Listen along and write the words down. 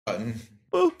Button.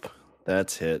 Boop.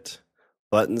 That's hit.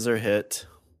 Buttons are hit.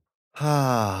 You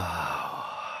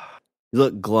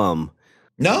look glum.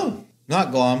 No,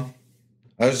 not glum.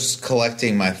 I was just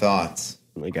collecting my thoughts.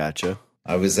 I gotcha.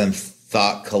 I was in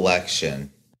thought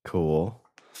collection. Cool.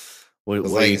 What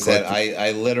like I said,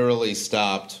 I literally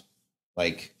stopped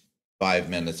like 5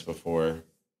 minutes before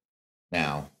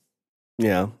now.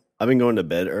 Yeah. I've been going to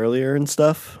bed earlier and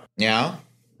stuff. Yeah?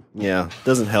 Yeah.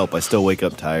 Doesn't help. I still wake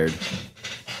up tired.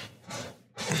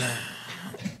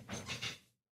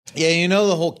 Yeah, you know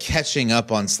the whole catching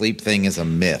up on sleep thing is a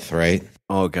myth, right?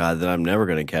 Oh, God, then I'm never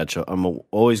going to catch up. I'm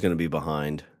always going to be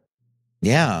behind.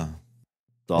 Yeah.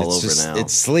 It's all over now.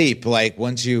 It's sleep. Like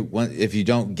if you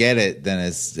don't get it, then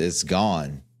it's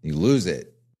gone. You lose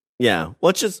it. Yeah. Well,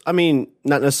 it's just, I mean,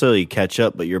 not necessarily catch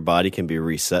up, but your body can be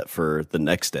reset for the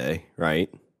next day, right?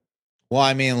 Well,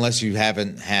 I mean, unless you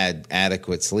haven't had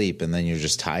adequate sleep and then you're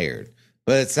just tired.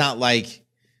 But it's not like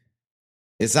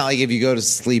if you go to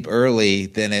sleep early,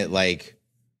 then it like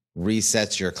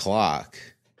resets your clock.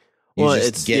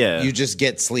 You just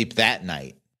get sleep that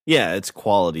night. Yeah, it's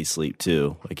quality sleep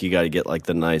too. Like you got to get like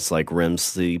the nice like REM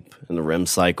sleep and the REM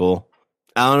cycle.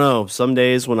 I don't know. Some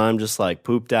days when I'm just like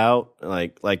pooped out,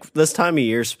 like this time of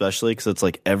year especially, because it's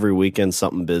like every weekend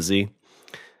something busy,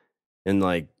 and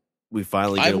like we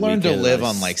finally get I've learned to live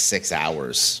on like 6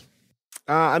 hours.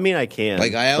 I mean, I can.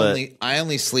 Like I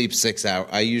only sleep 6 hours.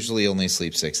 I usually only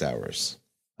sleep 6 hours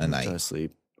a night. I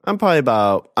sleep. I'm probably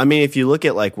about. I mean, if you look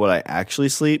at like what I actually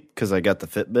sleep, because I got the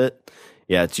Fitbit,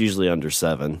 yeah, it's usually under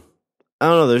 7. I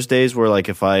don't know. There's days where like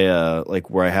if I like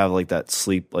where I have like that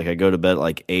sleep, like I go to bed at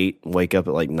like 8, and wake up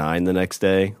at like 9 the next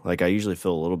day. Like I usually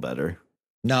feel a little better.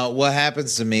 No, what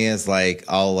happens to me is like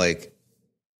I'll like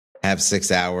have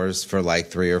 6 hours for like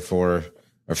 3 or 4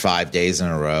 or 5 days in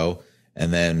a row,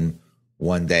 and then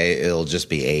one day it'll just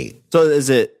be 8. So is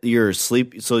it your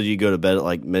sleep? So do you go to bed at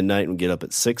like midnight and get up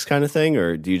at 6 kind of thing?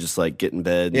 Or do you just like get in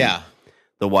bed? Yeah.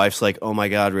 The wife's like, oh my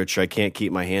God, Richard, I can't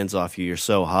keep my hands off you. You're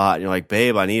so hot. And you're like,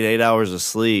 babe, I need 8 hours of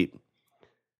sleep.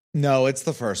 No, it's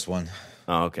the first one.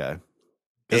 Oh, okay.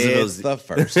 It's the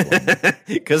first one.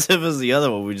 Because if it was the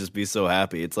other one, we'd just be so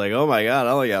happy. It's like, oh my God,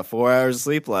 I only got 4 hours of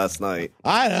sleep last night.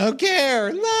 I don't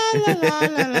care. La, la, la,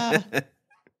 la, la.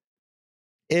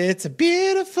 It's a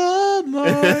beautiful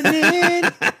morning.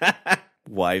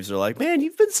 Wives are like, man,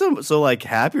 you've been so like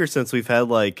happier since we've had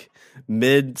like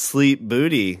mid-sleep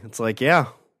booty. It's like, yeah,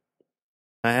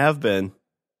 I have been.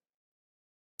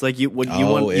 It's like you want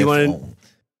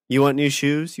new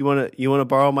shoes? You want to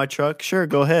borrow my truck? Sure,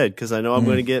 go ahead, because I know I'm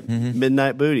going to get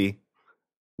midnight booty,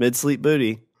 mid-sleep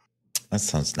booty. That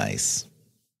sounds nice.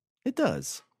 It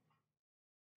does.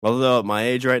 Although at my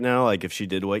age right now, like if she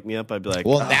did wake me up, I'd be like,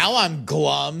 well, now I'm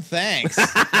glum. Thanks.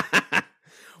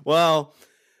 Well,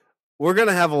 we're going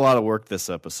to have a lot of work this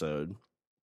episode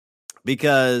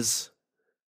because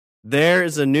there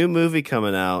is a new movie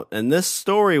coming out, and this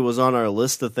story was on our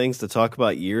list of things to talk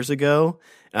about years ago.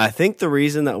 And I think the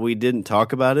reason that we didn't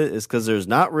talk about it is because there's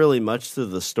not really much to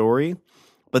the story,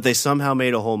 but they somehow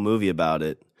made a whole movie about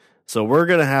it. So we're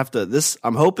going to have to,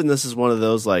 I'm hoping this is one of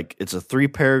those, like, it's a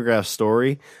 3-paragraph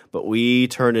story, but we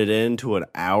turn it into an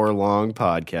hour-long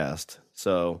podcast.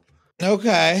 So.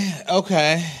 Okay.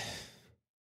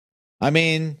 I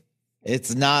mean,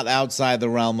 it's not outside the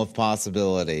realm of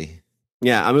possibility.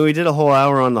 Yeah, I mean, we did a whole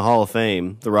hour on the Hall of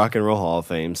Fame, the Rock and Roll Hall of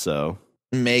Fame, so.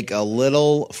 Make a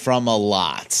little from a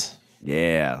lot.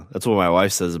 Yeah, that's what my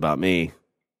wife says about me.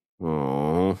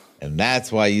 Aww. And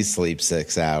that's why you sleep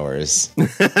 6 hours.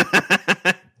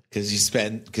 Because you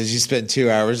spend 2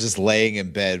 hours just laying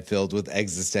in bed filled with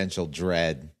existential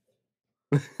dread.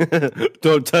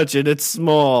 Don't touch it, it's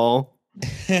small.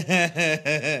 All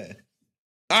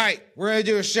right, we're going to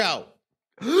do a show.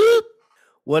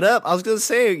 What up? I was going to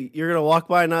say, you're going to walk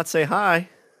by and not say hi.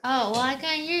 Oh, well, I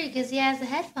can't hear you because he has the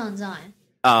headphones on.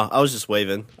 Oh, I was just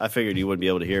waving. I figured you wouldn't be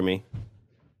able to hear me.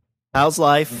 How's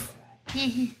life?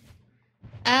 Good.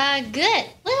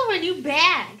 Look at my new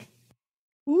bag.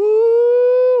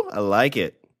 Woo! I like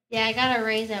it. Yeah, I got a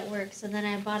raise at work, so then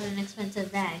I bought an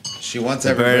expensive bag. She wants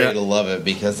everybody to love it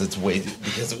because it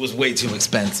was way too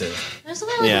expensive. It was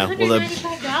only like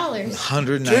 $195.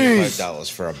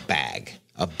 $195 for a bag.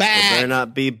 A bag. There better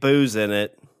not be booze in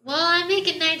it. Well, I'm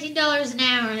making $19 an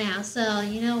hour now, so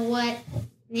you know what?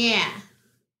 Yeah.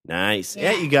 Nice.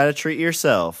 Yeah, you got to treat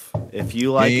yourself. If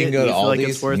you like you it, can go you to feel Aldi's, like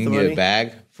it's worth you can the get money. a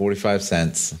bag, 45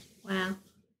 cents. Wow.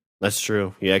 That's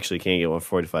true. You actually can get one for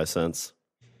 45 cents.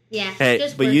 Yeah, hey,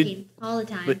 just but working all the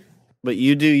time. But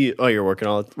you do you're working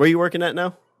where are you working at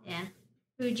now? Yeah.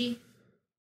 Fuji,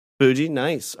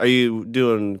 nice. Are you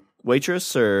doing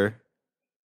waitress or?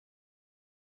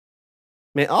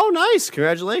 Man, oh, nice.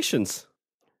 Congratulations.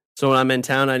 So when I'm in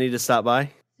town, I need to stop by?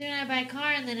 Soon I buy a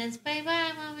car and then it's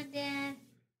bye-bye, Mom and Dad.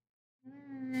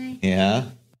 Bye. Yeah?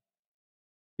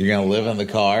 You're going to live in the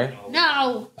car?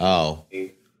 No. Oh.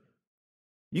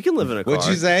 You can live in a car. What'd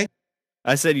you say?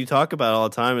 I said you talk about it all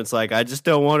the time. It's like, I just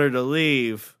don't want her to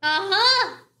leave.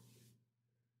 Uh-huh.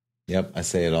 Yep, I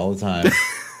say it all the time.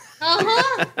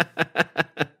 Uh-huh.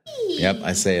 Yep,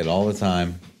 I say it all the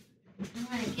time. I'm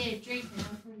going to get a drink now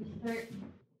before you start.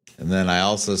 And then I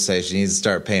also say she needs to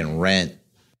start paying rent.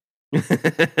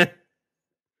 And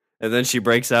then she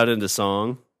breaks out into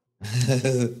song.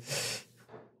 I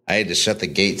had to shut the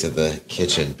gate to the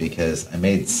kitchen because I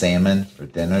made salmon for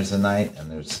dinner tonight,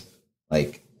 and there's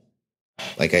like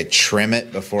I trim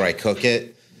it before I cook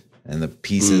it, and the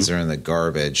pieces are in the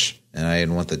garbage, and I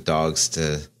didn't want the dogs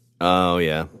to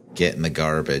get in the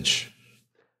garbage.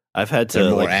 I've had to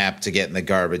They're more apt to get in the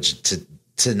garbage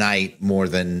tonight more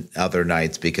than other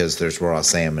nights because there's raw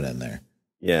salmon in there.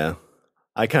 Yeah.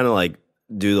 I kind of like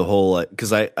do the whole,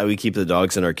 because we keep the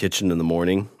dogs in our kitchen in the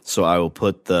morning. So I will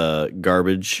put the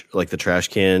garbage, like the trash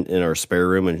can, in our spare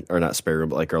room, or not spare room,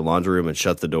 but like our laundry room, and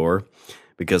shut the door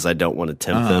because I don't want to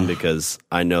tempt them, because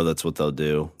I know that's what they'll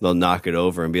do. They'll knock it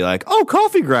over and be like, oh,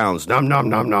 coffee grounds. Nom, nom,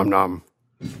 nom, nom, nom.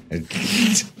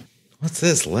 What's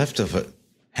this? Left of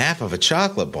half of a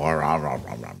chocolate bar. Rah, rah,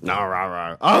 rah, rah. No, rah,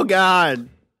 rah. Oh, God.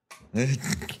 I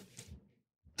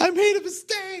made a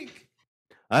mistake.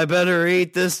 I better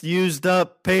eat this used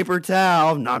up paper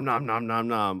towel. Nom, nom, nom, nom,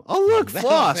 nom. Oh, look,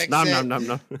 floss. Nom, nom, nom,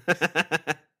 nom.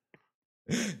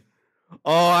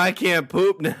 Oh, I can't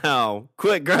poop now.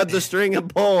 Quick, grab the string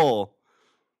and pull.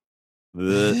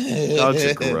 Ugh, dogs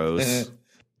are gross.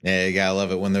 Yeah, you gotta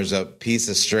love it when there's a piece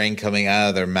of string coming out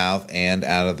of their mouth and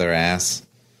out of their ass.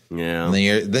 Yeah.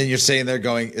 And then you're sitting there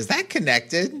going, is that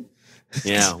connected?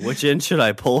 Yeah, which end should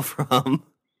I pull from?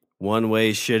 One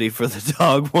way shitty for the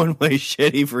dog, one way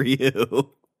shitty for you.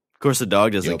 Of course, the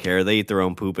dog doesn't care. They eat their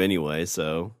own poop anyway,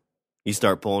 so you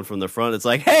start pulling from the front. It's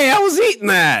like, hey, I was eating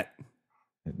that.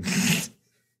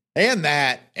 And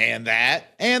that, and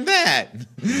that, and that.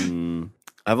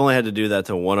 I've only had to do that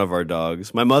to one of our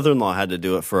dogs. My mother-in-law had to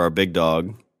do it for our big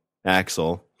dog,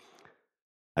 Axel.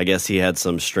 I guess he had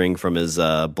some string from his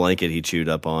blanket he chewed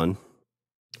up on.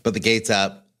 But the gate's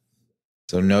up,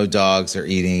 so no dogs are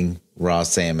eating raw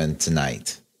salmon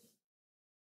tonight.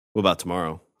 What about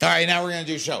tomorrow? All right, now we're going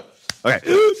to do a show. Okay.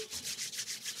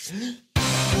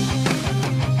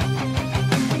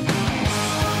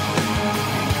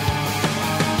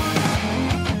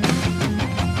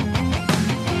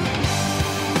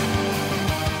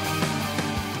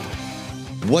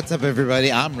 What's up,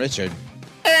 everybody? I'm Richard.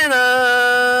 And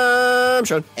I'm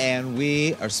Shawn. And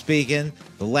we are speaking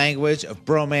the language of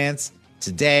bromance.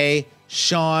 Today,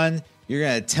 Shawn, you're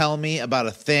going to tell me about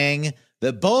a thing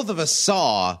that both of us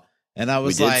saw. And I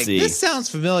was like, this sounds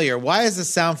familiar. Why does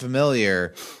this sound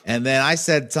familiar? And then I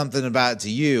said something about it to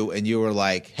you, and you were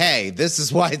like, hey, this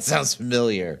is why it sounds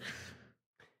familiar.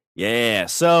 Yeah.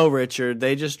 So, Richard,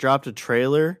 they just dropped a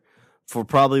trailer for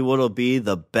probably what'll be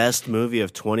the best movie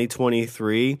of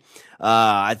 2023.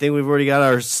 I think we've already got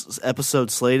our episode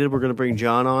slated. We're going to bring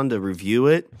John on to review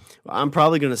it. I'm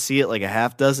probably going to see it like a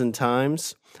half dozen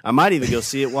times. I might even go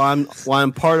see it while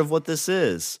I'm part of what this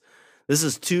is. This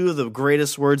is two of the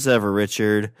greatest words ever,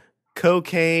 Richard.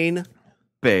 Cocaine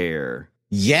Bear.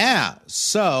 Yeah.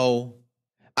 So,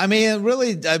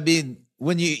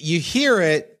 when you hear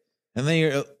it, and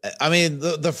then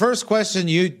the first question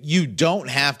you don't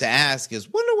have to ask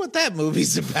is, wonder what that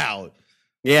movie's about.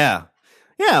 Yeah.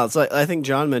 Yeah, it's like, I think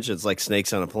John mentioned it's like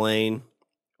Snakes on a Plane,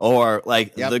 or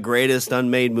like the greatest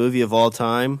unmade movie of all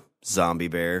time, Zombie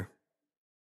Bear.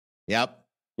 Yep.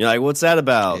 You're like, what's that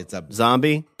about? It's a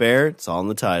zombie bear. It's all in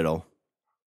the title.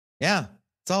 Yeah,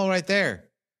 it's all right there.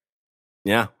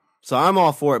 Yeah, so I'm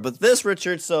all for it. But this,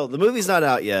 Richard, so the movie's not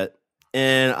out yet,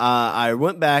 and I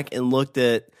went back and looked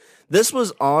at. This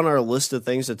was on our list of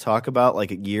things to talk about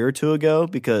like a year or two ago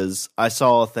because I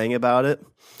saw a thing about it.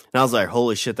 And I was like,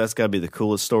 holy shit, that's got to be the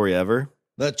coolest story ever.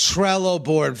 The Trello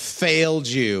board failed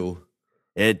you.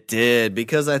 It did,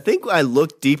 because I think I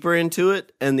looked deeper into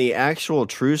it, and the actual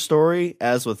true story,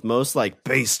 as with most like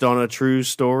based on a true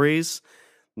stories,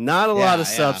 not a lot of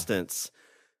substance.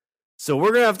 So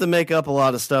we're going to have to make up a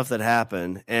lot of stuff that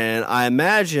happened. And I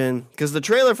imagine, because the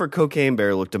trailer for Cocaine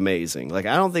Bear looked amazing. Like,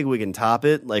 I don't think we can top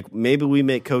it. Like, maybe we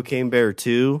make Cocaine Bear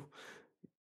 2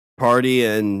 party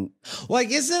in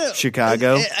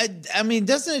Chicago.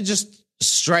 Doesn't it just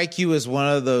strike you as one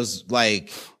of those,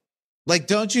 like,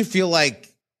 don't you feel like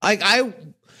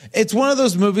it's one of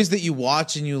those movies that you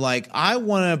watch and you like, I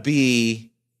want to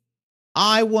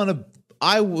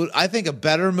I think a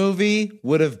better movie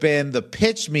would have been the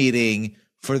pitch meeting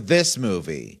for this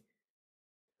movie.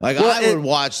 Like, I would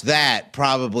watch that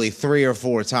probably 3 or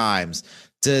 4 times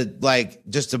to like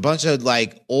just a bunch of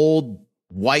like old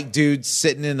white dudes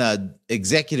sitting in a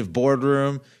executive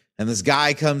boardroom, and this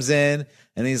guy comes in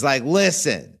and he's like,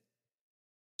 listen,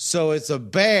 so it's a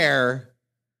bear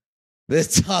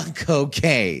that's on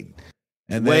cocaine.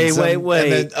 And then wait.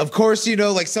 And then, of course, you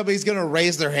know, like somebody's going to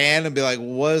raise their hand and be like,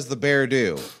 what does the bear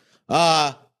do?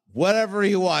 Whatever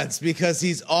he wants because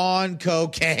he's on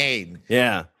cocaine.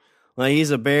 Yeah. Like,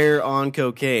 he's a bear on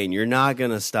cocaine. You're not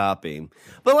going to stop him.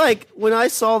 But like, when I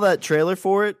saw that trailer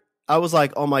for it, I was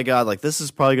like, oh my God, like this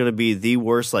is probably going to be the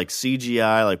worst, like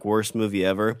CGI, like worst movie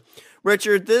ever.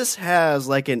 Richard, this has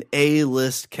like an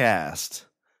A-list cast.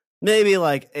 Maybe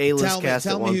like A-list cast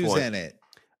at one point. Tell me who's in it.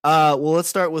 Well, let's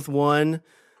start with one.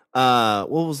 What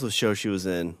was the show she was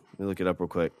in? Let me look it up real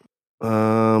quick.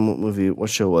 What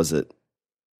show was it?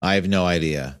 I have no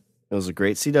idea. It was a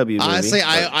great CW movie. Honestly,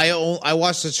 I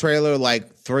watched the trailer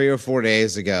like 3 or 4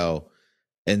 days ago,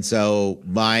 and so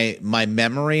my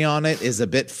memory on it is a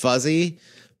bit fuzzy,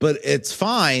 but it's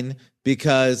fine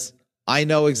because I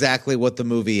know exactly what the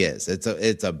movie is.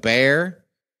 It's a bear.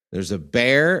 There's a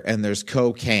bear and there's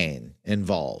cocaine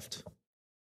involved.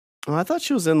 Oh, I thought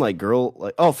she was in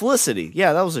Felicity.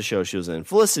 Yeah, that was a show she was in.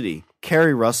 Felicity.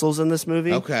 Carrie Russell's in this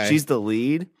movie. Okay. She's the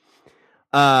lead.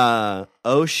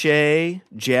 O'Shea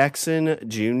Jackson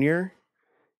Jr.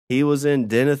 He was in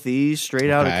Den of Thieves,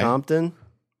 Straight Outta Compton.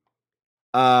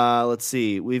 Let's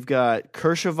see. We've got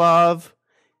Kershivov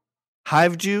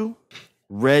Hivju,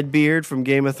 Redbeard from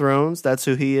Game of Thrones. That's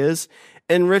who he is.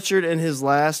 And Richard, in his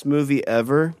last movie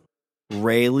ever,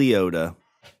 Ray Liotta.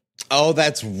 Oh,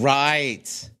 that's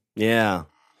right. Yeah.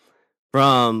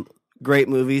 From great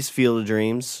movies, Field of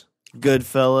Dreams,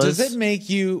 Goodfellas. Does it make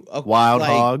you Wild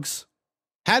Hogs?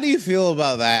 How do you feel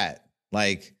about that?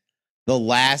 Like the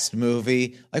last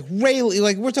movie, like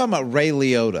we're talking about Ray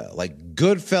Liotta, like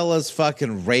Goodfellas,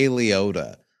 fucking Ray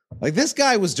Liotta. Like this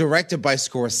guy was directed by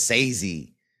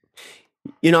Scorsese.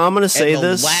 You know, I'm going to say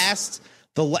this.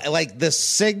 The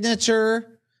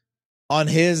signature on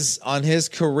his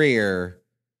career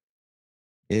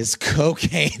is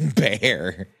Cocaine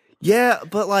Bear. Yeah,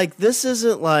 but like this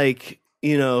isn't like,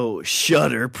 you know,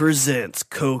 Shudder presents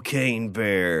Cocaine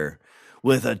Bear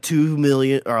with a $2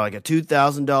 million or like a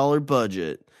 $2,000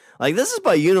 budget. Like this is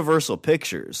by Universal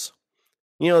Pictures.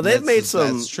 You know,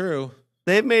 that's true.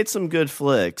 They've made some good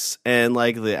flicks, and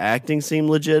like the acting seemed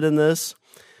legit in this.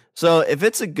 So if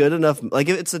it's a good enough, like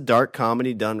if it's a dark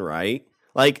comedy done right,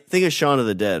 like think of Shaun of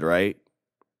the Dead, right?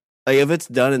 Like if it's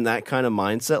done in that kind of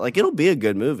mindset, like it'll be a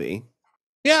good movie.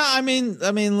 Yeah, I mean,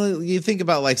 you think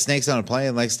about like Snakes on a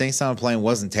Plane. Like Snakes on a Plane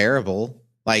wasn't terrible.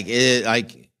 Like it,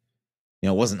 like you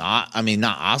know, wasn't. I mean,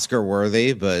 not Oscar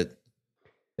worthy, but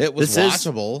it was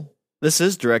watchable. This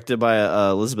is directed by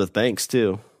Elizabeth Banks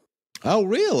too. Oh,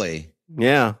 really?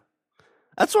 Yeah,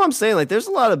 that's what I'm saying. Like, there's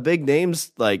a lot of big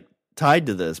names like tied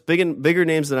to this, bigger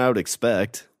names than I would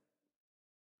expect.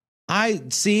 Like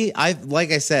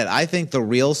I said, I think the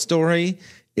real story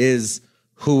is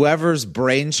whoever's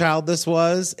brainchild this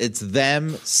was. It's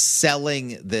them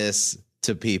selling this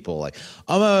to people. Like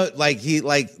a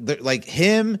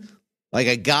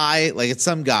guy, like it's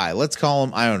some guy. Let's call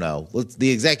him, I don't know. The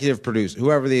executive producer,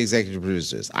 whoever the executive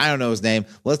producer is. I don't know his name.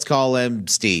 Let's call him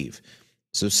Steve.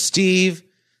 So Steve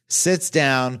sits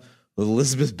down with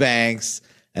Elizabeth Banks,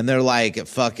 and they're like at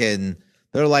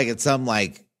some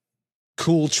like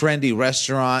cool trendy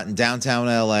restaurant in downtown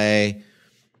LA.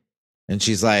 And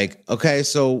she's like, okay,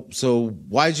 so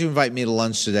why'd you invite me to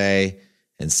lunch today?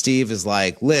 And Steve is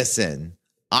like, listen,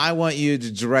 I want you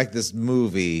to direct this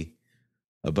movie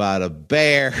about a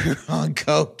bear on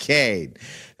cocaine.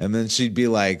 And then she'd be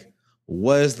like,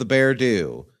 what does the bear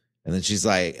do? And then she's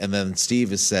like, and then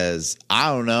Steve says,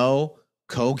 I don't know,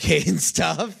 cocaine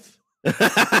stuff.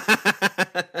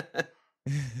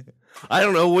 I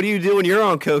don't know. What do you do when you're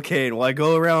on cocaine? Well, I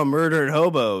go around murdering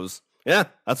hobos. Yeah,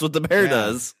 that's what the bear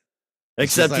does.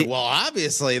 Except well,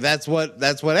 obviously that's what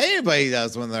anybody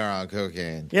does when they're on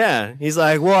cocaine. Yeah, he's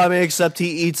like, well, I mean, except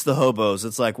he eats the hobos.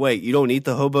 It's like, wait, you don't eat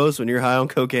the hobos when you're high on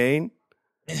cocaine?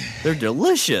 They're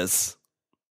delicious.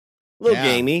 A little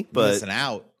gamey, but missing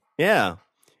out. Yeah,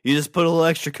 you just put a little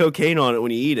extra cocaine on it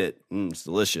when you eat it. It's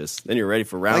delicious. Then you're ready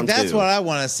for round two. That's what I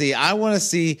want to see. I want to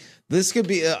see this could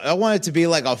be. I want it to be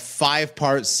like a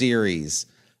 5-part series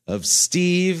of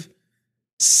Steve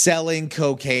selling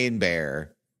Cocaine Bear.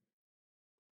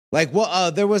 Like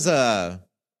what? There was a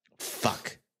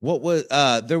What was?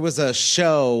 There was a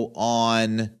show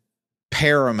on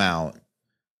Paramount,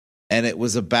 and it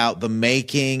was about the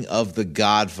making of The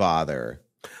Godfather.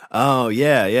 Oh,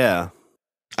 yeah.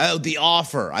 Oh, The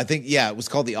Offer. I think, yeah, it was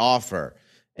called The Offer.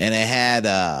 And it had,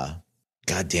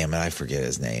 God damn it, I forget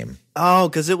his name. Oh,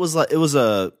 because it was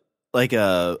actually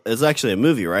a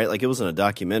movie, right? Like it wasn't a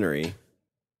documentary.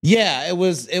 Yeah, it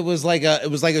was like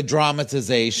a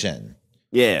dramatization.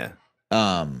 Yeah.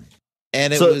 And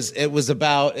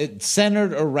it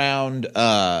centered around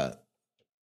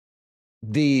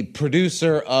the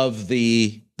producer of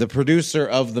the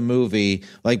movie,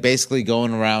 like basically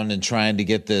going around and trying to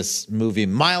get this movie.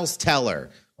 Miles Teller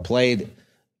played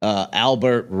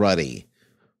Albert Ruddy,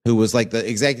 who was like the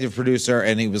executive producer,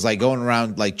 and he was like going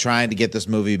around like trying to get this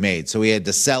movie made. So he had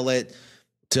to sell it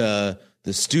to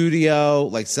the studio,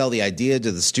 like sell the idea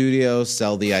to the studio,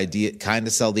 sell the idea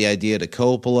to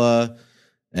Coppola,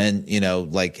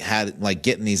 and like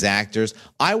getting these actors.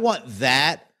 I want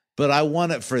that, but I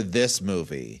want it for this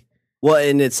movie. Well,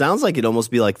 and it sounds like it'd almost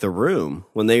be like The Room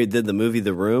when they did the movie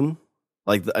The Room,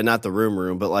 like not the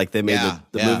Room, but like they made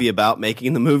the movie about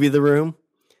making the movie The Room.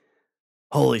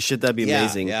 Holy shit, that'd be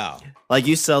amazing. Yeah. Like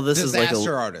you sell this as like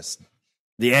disaster artist.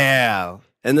 Yeah.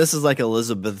 And this is like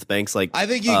Elizabeth Banks. Like I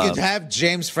think you could have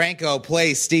James Franco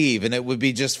play Steve, and it would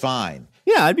be just fine.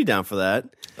 Yeah, I'd be down for that.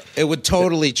 It would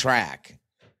totally track.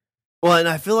 Well, and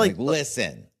I feel like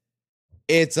listen,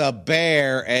 it's a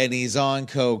bear, and he's on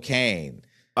cocaine.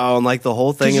 Oh, and like the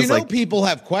whole thing is like people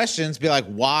have questions. Be like,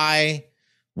 why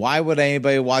would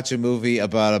anybody watch a movie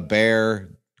about a bear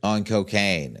on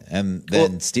cocaine? And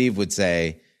then Steve would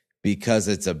say, because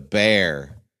it's a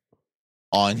bear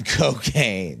on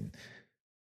cocaine.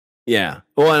 Yeah.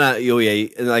 Well,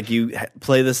 and like you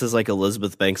play this as like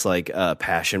Elizabeth Banks, like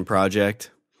passion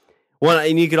project. Well,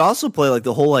 and you could also play like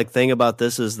the whole like thing about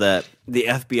this is that the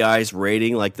FBI is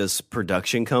raiding like this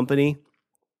production company,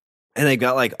 and they've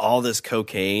got like all this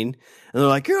cocaine. And they're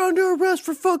like, you're under arrest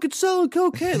for fucking selling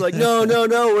cocaine. Like, no,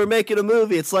 we're making a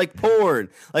movie. It's like porn.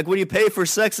 Like when you pay for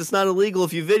sex, it's not illegal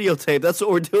if you videotape. That's what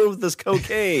we're doing with this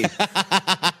cocaine.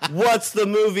 What's the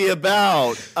movie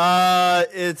about?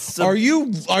 Are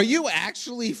you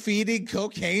actually feeding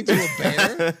cocaine to a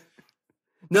bear?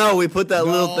 No, we put that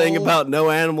little thing about no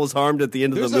animals harmed at the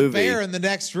end of the movie. There's a bear in the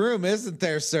next room, isn't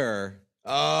there, sir?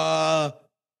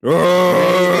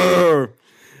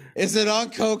 Is it on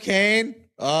cocaine?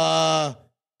 Crash.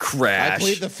 I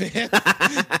plead the fifth.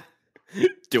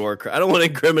 Door crash. I don't want to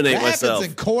incriminate myself.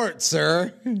 Happens in court,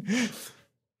 sir.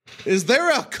 Is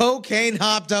there a cocaine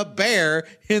hopped up bear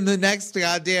in the next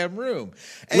goddamn room?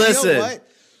 And listen, you know what?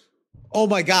 Oh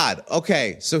my God.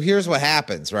 Okay, so here's what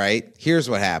happens, right? Here's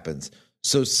what happens.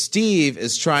 So Steve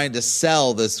is trying to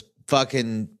sell this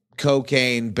fucking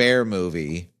cocaine bear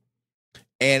movie,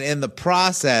 and in the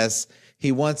process,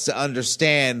 he wants to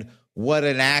understand what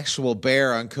an actual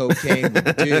bear on cocaine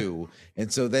would do.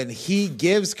 And so then he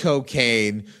gives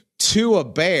cocaine to a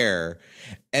bear,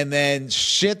 and then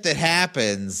shit that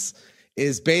happens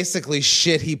is basically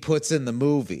shit he puts in the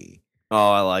movie.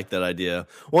 Oh, I like that idea.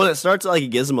 Well, it starts like he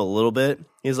gives him a little bit.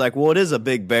 He's like, well, it is a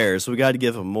big bear, so we got to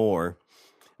give him more.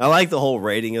 I like the whole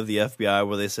rating of the FBI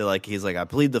where they say, like, he's like, I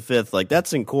plead the fifth. Like,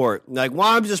 that's in court. Like, well,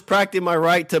 I'm just practicing my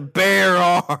right to bear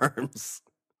arms.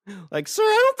 Like, sir,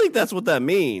 I don't think that's what that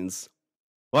means.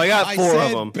 Well, I got four of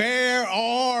them. Bear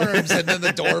arms, and then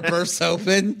the door bursts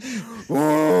open.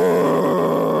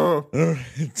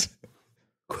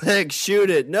 Quick, shoot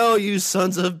it. No, you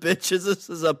sons of bitches. This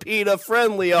is a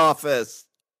PETA-friendly office.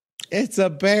 It's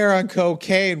a bear on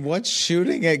cocaine. What's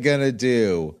shooting it gonna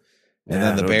do? And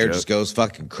then the bear just goes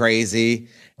fucking crazy.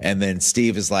 And then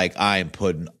Steve is like, I'm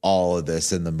putting all of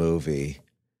this in the movie.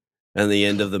 And the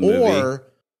end of the movie. Or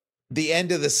the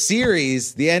end of the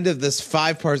series, the end of this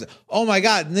 5 parts. Oh my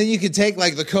God. And then you could take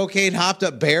like the cocaine hopped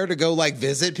up bear to go like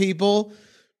visit people.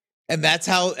 And that's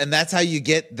how you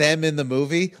get them in the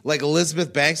movie. Like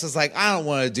Elizabeth Banks is like, I don't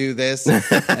want to do this.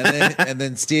 and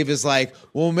then Steve is like,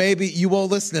 well, maybe you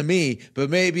won't listen to me, but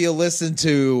maybe you'll listen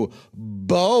to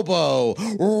Bobo.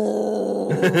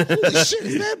 Holy shit,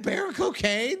 is that bear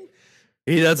cocaine?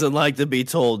 He doesn't like to be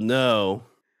told no.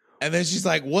 And then she's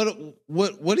like, what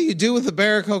do you do with a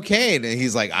bear of cocaine? And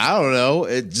he's like, I don't know.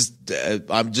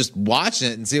 I'm just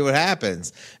watching it and see what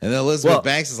happens. And then Elizabeth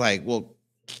Banks is like, well,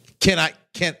 can I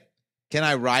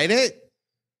ride it?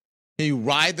 Can you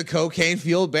ride the cocaine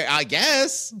fueled bear? I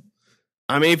guess.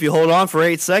 I mean, if you hold on for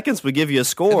 8 seconds, we give you a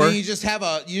score. And then you just have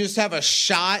a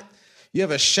shot. You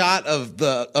have a shot of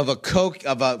a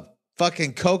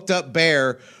fucking coked up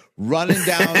bear running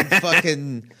down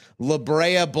fucking La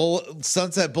Brea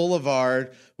Sunset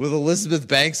Boulevard with Elizabeth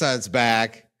Banks on its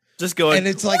back. Just going. And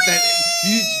it's like that.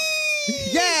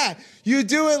 Yeah, you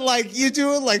do it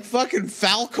like fucking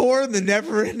Falcor in the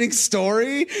Never-Ending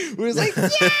Story. Where it's like,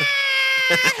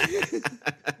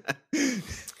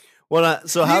 yeah.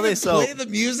 So how they play the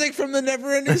music from the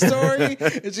Never-Ending Story,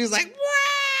 and she's like,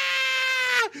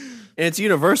 wah! And it's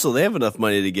Universal. They have enough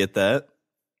money to get that.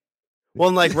 Well,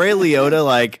 and like Ray Liotta,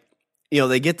 like,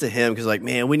 they get to him because, like,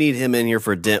 man, we need him in here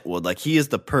for Dentwood. Like, he is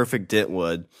the perfect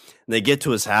Dentwood. And they get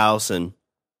to his house, and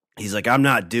he's like, I'm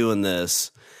not doing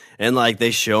this. And, like,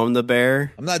 they show him the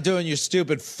bear. I'm not doing your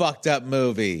stupid, fucked up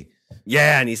movie.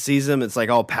 Yeah, and he sees him. It's, like,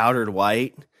 all powdered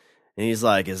white. And he's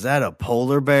like, is that a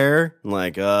polar bear? I'm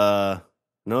like, no,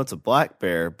 it's a black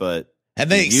bear, but... And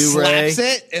then he slaps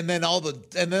it, and then all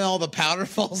the powder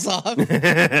falls off.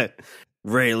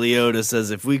 Ray Liotta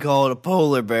says, if we call it a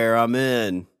polar bear, I'm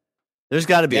in. There's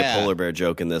got to be a polar bear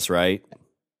joke in this, right?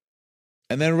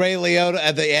 And then Ray Liotta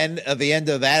at the end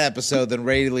of that episode, then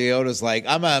Ray Liotta's like,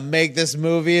 I'm gonna make this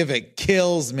movie if it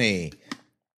kills me.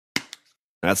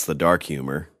 That's the dark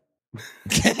humor.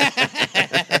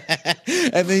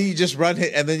 And then you just run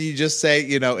it, and then you just say,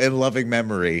 in loving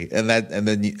memory, and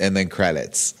then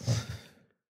credits.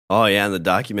 Oh, yeah, and the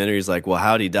documentary's like, well,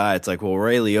 how'd he die? It's like, well,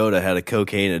 Ray Liotta had a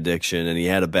cocaine addiction, and he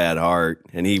had a bad heart,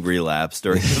 and he relapsed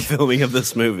during the filming of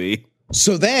this movie.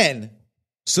 Here's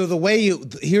the way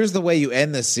you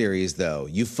end this series, though.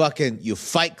 You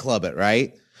Fight Club it,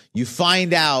 right? You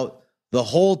find out the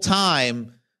whole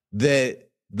time that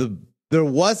there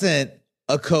wasn't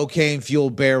a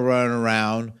cocaine-fueled bear running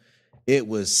around. It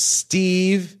was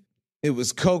Steve. It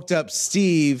was coked up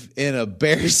Steve in a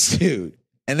bear suit.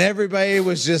 And everybody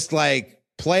was just like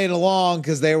playing along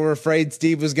because they were afraid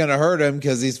Steve was going to hurt him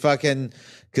because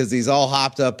he's all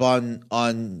hopped up on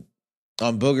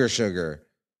booger sugar.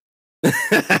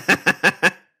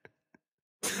 I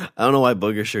don't know why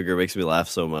booger sugar makes me laugh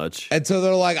so much. And so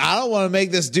they're like, I don't want to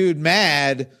make this dude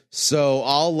mad, so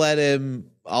I'll let him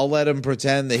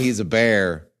pretend that he's a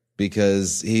bear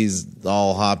because he's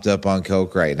all hopped up on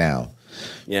coke right now.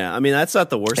 Yeah, I mean, that's not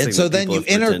the worst thing. And so then you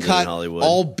intercut Hollywood.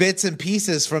 all bits and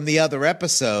pieces from the other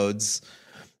episodes.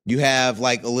 You have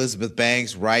like Elizabeth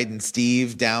Banks riding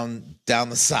Steve down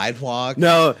the sidewalk.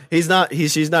 No, he's not.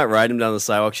 She's not riding him down the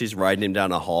sidewalk. She's riding him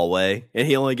down a hallway, and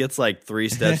he only gets like 3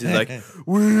 steps. He's like,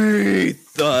 "Wee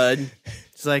thud."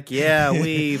 She's like, "Yeah,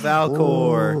 we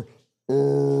Valcor."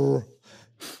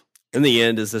 In the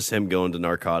end, is just him going to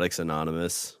Narcotics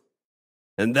Anonymous,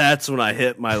 and that's when I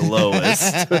hit my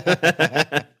lowest.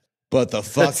 But the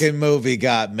fucking movie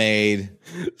got made.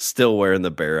 Still wearing the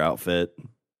bear outfit.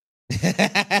 Just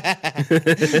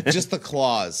the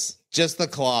claws. Just the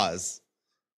claws.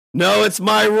 No, it's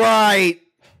my right.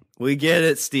 We get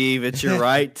it, Steve. It's your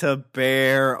right to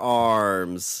bear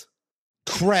arms.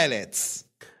 Credits.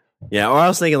 Yeah, or I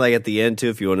was thinking like at the end too,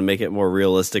 if you want to make it more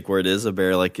realistic where it is a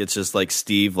bear, like it's just like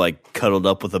Steve like cuddled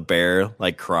up with a bear,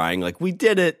 like crying, like we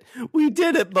did it. We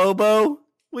did it, Bobo.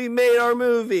 We made our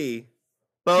movie.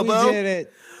 Bobo. We did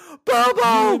it. Bobo.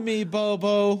 You and me,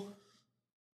 Bobo.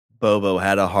 Bobo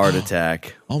had a heart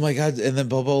attack. Oh my God. And then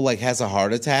Bobo like has a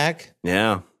heart attack?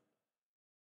 Yeah.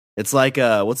 It's like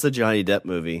what's the Johnny Depp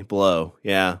movie? Blow.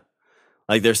 Yeah.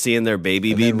 Like they're seeing their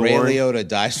baby be born. Ray Liotta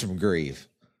dies from grief.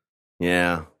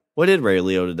 Yeah. What did Ray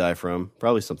Liotta die from?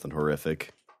 Probably something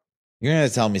horrific. You're going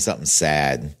to tell me something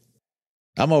sad.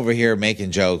 I'm over here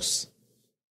making jokes,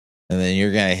 and then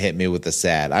you're going to hit me with the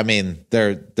sad. I mean,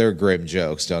 they're grim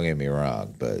jokes, don't get me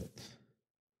wrong, but...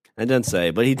 I didn't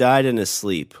say, but he died in his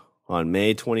sleep on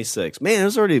May 26th. Man, it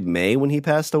was already May when he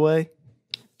passed away.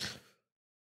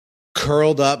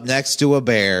 Curled up next to a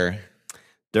bear.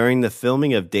 During the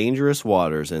filming of Dangerous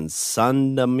Waters in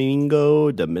San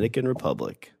Domingo, Dominican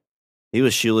Republic. He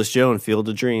was Shoeless Joe in Field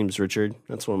of Dreams, Richard.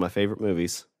 That's one of my favorite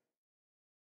movies.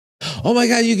 Oh my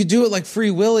God, you could do it like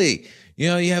Free Willy. You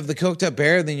know, you have the coked up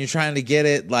bear, and then you're trying to get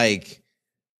it like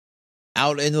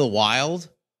out into the wild.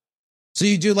 So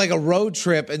you do like a road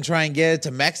trip and try and get it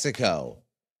to Mexico.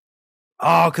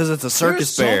 Oh, because it's a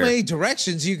circus bear. There's so many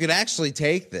directions you could actually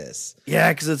take this.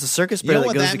 Yeah, because it's a circus bear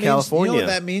that goes to California. You know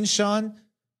what that means, Sean?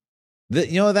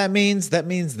 You know what that means? That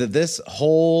means that this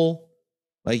whole...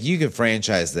 Like, you could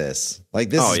franchise this.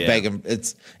 Like, this is begging.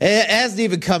 It hasn't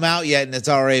even come out yet, and it's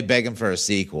already begging for a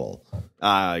sequel.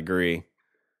 I agree.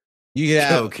 You could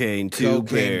have Cocaine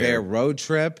Bear road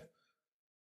trip.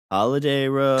 Holiday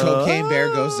Road. Cocaine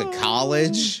Bear goes to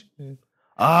college.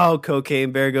 Oh,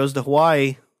 Cocaine Bear goes to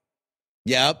Hawaii.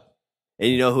 Yep.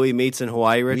 And you know who he meets in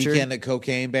Hawaii, Richard? Weekend at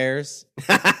Cocaine Bears.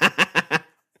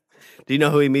 Do you know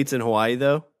who he meets in Hawaii,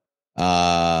 though?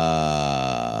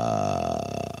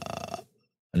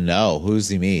 No, who's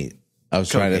he meet? I was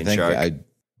trying to think.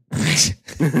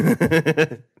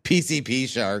 PCP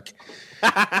shark.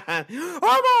 I'm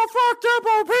all fucked up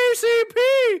on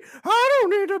PCP. I don't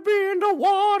need to be in the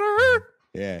water.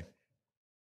 Yeah.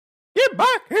 Get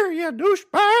back here, you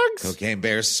douchebags. Cocaine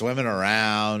bears swimming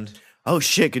around. Oh,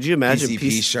 shit. Could you imagine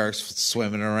PCP sharks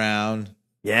swimming around?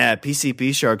 Yeah,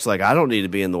 PCP sharks like, I don't need to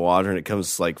be in the water, and it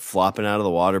comes like flopping out of the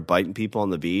water, biting people on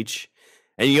the beach.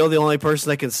 And you know the only person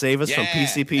that can save us from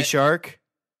PCP shark?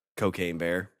 Cocaine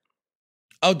bear.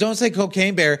 Oh, don't say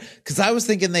Cocaine Bear, because I was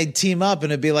thinking they'd team up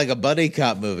and it'd be like a buddy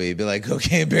cop movie. It'd be like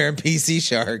Cocaine Bear and PCP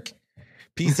Shark.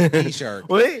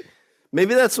 Wait,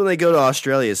 maybe that's when they go to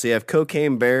Australia. So you have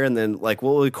Cocaine Bear, and then like,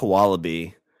 what would koala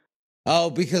be?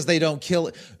 Oh, because they don't kill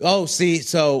it. Oh, see,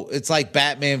 so it's like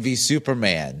Batman v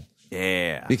Superman.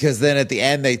 Yeah. Because then at the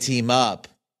end they team up.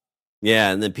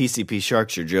 Yeah, and then PCP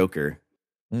Shark's your Joker.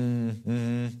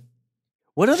 Mm-hmm.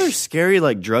 What other scary,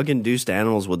 like, drug-induced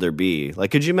animals would there be?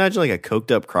 Like, could you imagine, like, a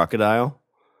coked-up crocodile?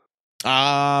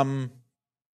 How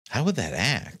would that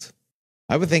act?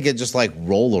 I would think it'd just, like,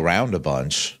 roll around a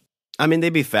bunch. I mean, they'd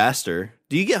be faster.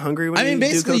 Do you get hungry when you do cocaine?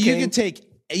 basically, you could take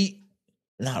 8...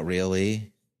 Not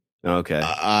really. Okay.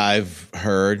 I've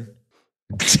heard.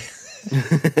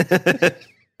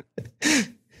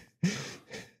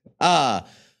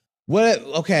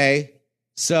 Okay,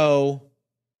 so...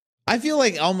 I feel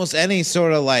like almost any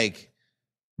sort of like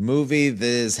movie that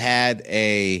has had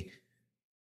a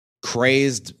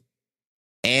crazed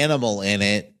animal in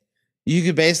it, you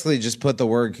could basically just put the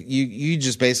word, you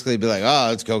just basically be like,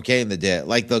 oh, it's cocaine that did it.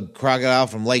 Like the crocodile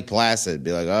from Lake Placid,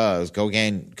 be like, oh, it was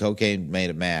cocaine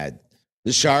made it mad.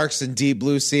 The sharks in Deep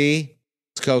Blue Sea,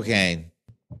 it's cocaine.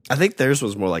 I think theirs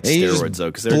was more like steroids though,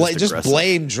 because they're just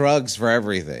blame drugs for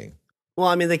everything. Well,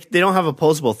 I mean, they don't have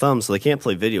opposable thumbs, so they can't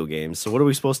play video games. So what are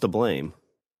we supposed to blame?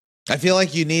 I feel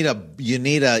like you need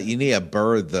a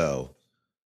bird though.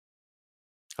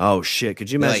 Oh shit! Could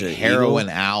you imagine like heroin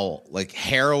owl, like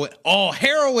heroin? Oh,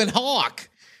 heroin hawk.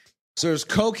 So there's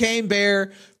cocaine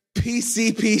bear,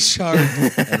 PCP shark,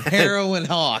 and heroin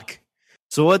hawk.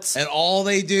 So what's and all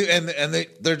they do, and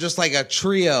they're just like a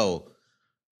trio,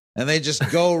 and they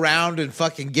just go around and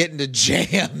fucking get into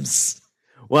jams.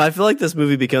 Well, I feel like this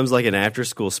movie becomes like an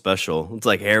after-school special. It's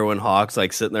like Heroin Hawk's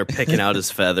like sitting there picking out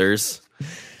his feathers.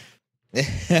 I'll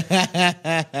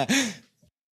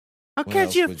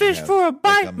catch you a fish for a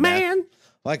bite, like man.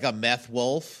 Like a meth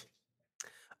wolf.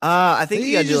 I think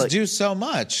you gotta just do so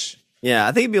much. Yeah,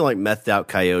 I think it'd be like methed out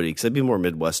coyote because it'd be more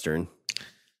Midwestern.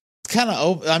 It's kind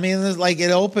of. I mean, like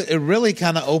it really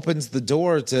kind of opens the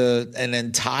door to an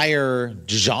entire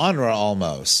genre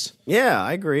almost. Yeah,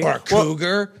 I agree. Or a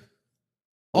cougar.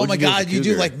 Oh my God, you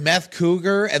do like meth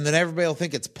cougar, and then everybody will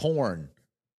think it's porn.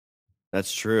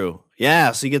 That's true.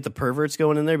 Yeah, so you get the perverts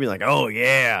going in there, be like, oh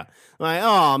yeah. Like,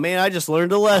 oh man, I just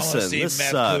learned a lesson. This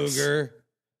meth sucks. Cougar.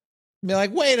 Be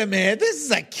like, wait a minute, this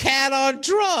is a cat on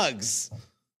drugs.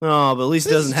 Oh, but at least it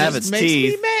doesn't have its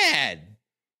teeth. Makes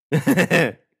me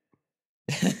mad.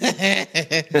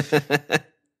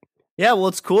 Yeah, well,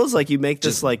 what's cool is like you make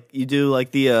this like you do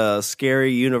like the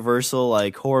scary Universal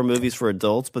like horror movies for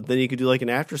adults, but then you could do like an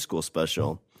after school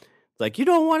special. It's like you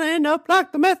don't want to end up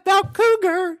like the methed out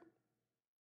cougar.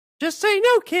 Just say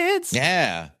no, kids.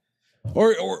 Yeah,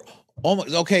 or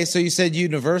almost okay. So you said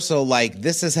Universal, like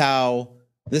this is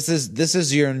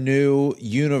your new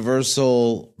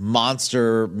Universal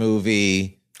monster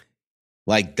movie,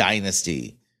 like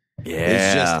Dynasty. Yeah,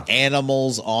 it's just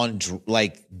animals on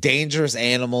like dangerous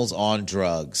animals on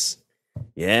drugs.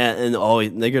 Yeah, and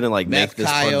they're gonna like meth make this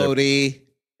coyote,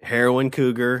 heroin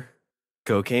cougar,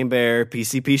 cocaine bear,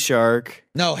 PCP shark.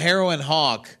 No, heroin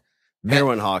hawk,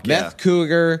 hawk, meth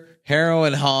cougar,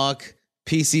 heroin hawk,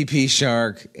 PCP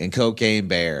shark, and cocaine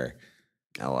bear.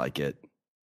 I like it.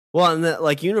 Well, and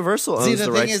like Universal owns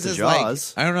the rights to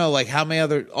Jaws. Like, I don't know, like how many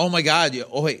other. Oh my God!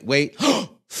 Oh wait,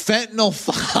 fentanyl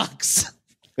fox.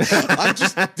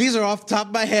 These are off the top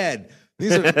of my head.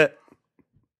 This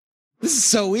is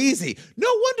so easy. No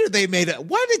wonder they made it.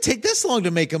 Why did it take this long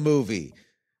to make a movie?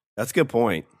 That's a good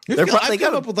point. I've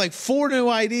come up with like 4 new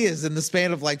ideas in the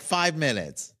span of like 5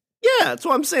 minutes. Yeah, that's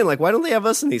what I'm saying. Like, why don't they have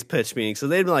us in these pitch meetings? So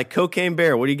they'd be like, Cocaine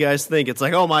Bear, what do you guys think? It's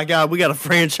like, oh my God, we got to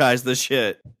franchise this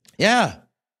shit. Yeah.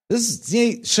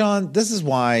 Shawn, this is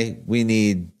why we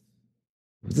need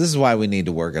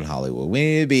to work in Hollywood. We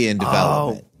need to be in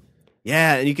development.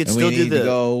 Yeah, and you could still do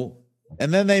go,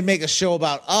 and then they make a show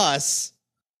about us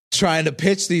trying to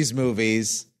pitch these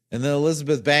movies, and then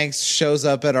Elizabeth Banks shows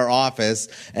up at our office,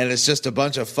 and it's just a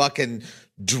bunch of fucking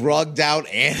drugged out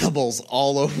animals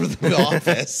all over the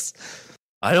office.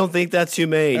 I don't think that's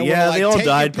humane. Yeah, they all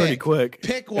died pretty quick.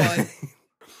 Pick one.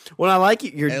 When I like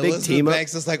your big Elizabeth team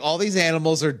Banks is like, all these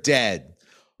animals are dead.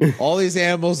 All these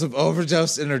animals have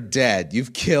overdosed and are dead.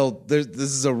 You've killed. This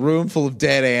is a room full of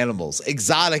dead animals,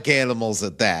 exotic animals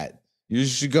at that. You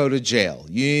should go to jail.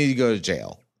 You need to go to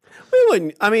jail. We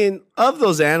wouldn't. I mean, of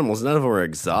those animals, none of them are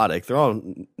exotic. They're all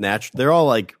natural. They're all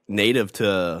like native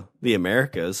to the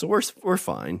Americas, so we're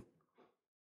fine.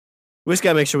 We just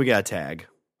gotta make sure we got a tag.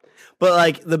 But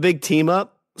like the big team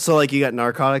up, so like you got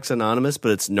Narcotics Anonymous,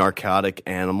 but it's Narcotic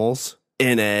Animals.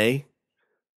 NA.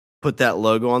 Put that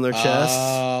logo on their chest.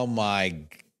 Oh my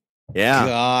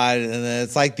God. And then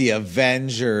it's like the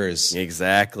Avengers.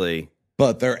 Exactly.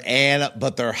 But they're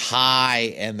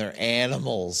high and they're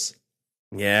animals.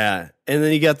 Yeah. And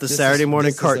then you got the Saturday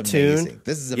morning cartoon.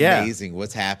 This is amazing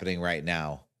what's happening right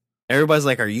now. Everybody's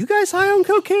like, "Are you guys high on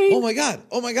cocaine?" Oh my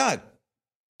God.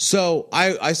 So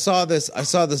I saw this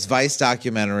Vice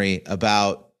documentary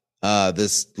about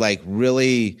this like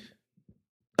really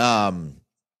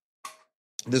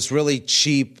this really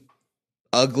cheap,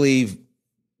 ugly,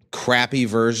 crappy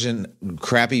version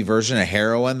of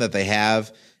heroin that they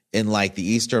have in like the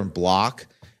Eastern Bloc,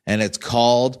 and it's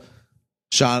called,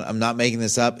 Shawn, I'm not making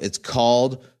this up, it's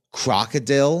called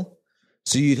Crocodile.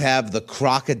 So you'd have the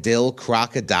crocodile.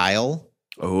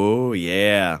 Oh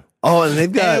yeah. Oh, and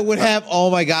they've got, and it would have, oh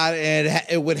my God, and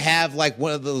it would have like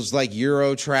one of those like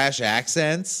Euro trash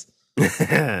accents.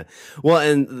 Well,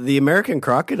 and the American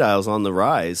crocodile's on the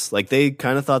rise. Like they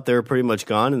kind of thought they were pretty much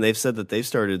gone, and they've said that they've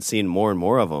started seeing more and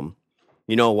more of them.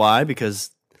 You know why? Because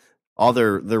all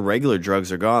their regular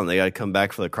drugs are gone. They got to come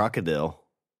back for the crocodile.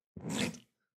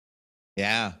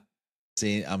 Yeah.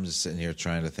 See, I'm just sitting here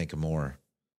trying to think of more.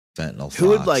 Fentanyl Fox. Who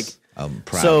would like? I'm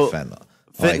proud of fentanyl.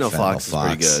 Fentanyl Fox is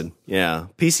pretty good. Yeah.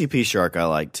 PCP Shark I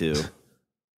like too.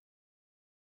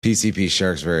 PCP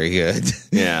Shark's very good.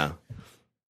 Yeah.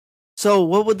 So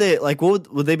what would they like?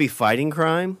 What would they be fighting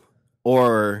crime,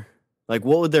 or like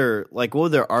what would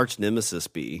their arch nemesis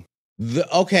be? This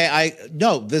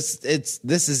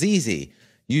is easy.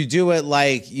 You do it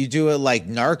like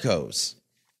Narcos,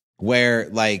 where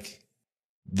like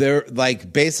they're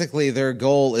like basically their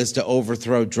goal is to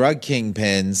overthrow drug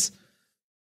kingpins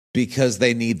because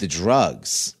they need the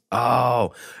drugs.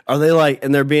 Oh, are they like,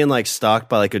 and they're being like stalked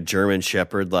by like a German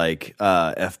Shepherd, like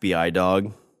FBI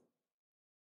dog?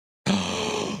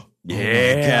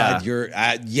 Yeah. Oh my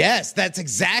God, yes, that's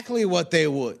exactly what they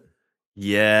would.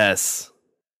 Yes.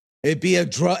 It'd be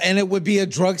it would be a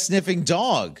drug sniffing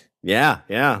dog. Yeah,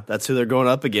 that's who they're going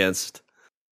up against.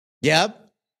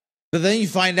 Yep. But then you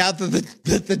find out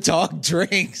that the dog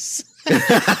drinks.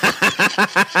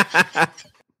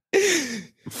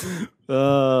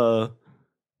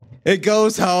 It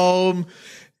goes home,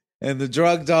 and the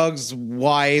drug dog's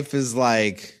wife is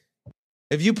like,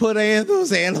 "Have you put any of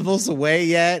those animals away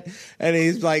yet?" And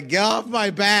he's like, "Get off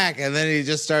my back." And then he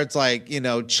just starts like,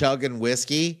 chugging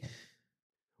whiskey.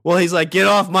 Well, he's like, "Get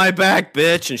off my back,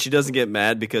 bitch." And she doesn't get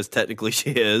mad because technically she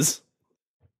is.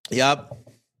 Yep.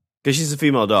 Because she's a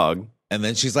female dog. And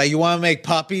then she's like, "You want to make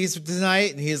puppies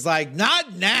tonight?" And he's like,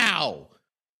 "Not now."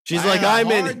 She's like, "I'm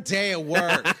in a hard day at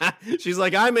work." She's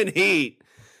like, "I'm in heat.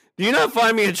 Do you not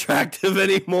find me attractive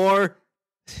anymore?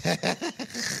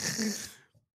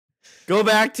 Go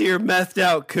back to your methed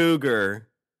out cougar.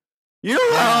 You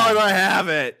don't know how I have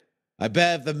it." I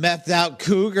bet if the methed out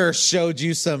cougar showed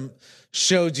you some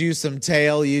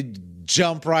tail, you'd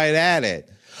jump right at it.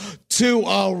 To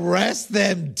arrest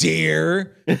them,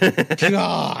 dear.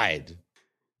 God.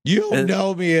 You don't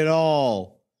know me at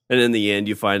all. And in the end,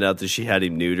 you find out that she had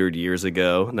him neutered years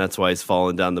ago, and that's why he's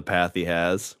fallen down the path he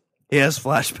has. He has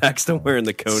flashbacks to wearing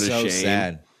the cone of shame.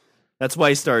 Sad. That's why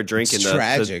he started drinking. It's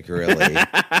tragic, really.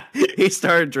 He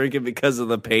started drinking because of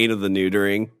the pain of the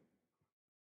neutering.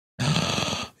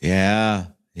 Yeah.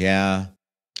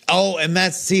 Oh, and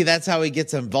that's how he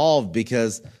gets involved,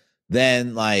 because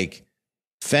then like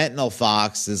Fentanyl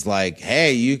Fox is like,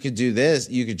 "Hey, you could do this.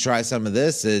 You could try some of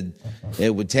this, and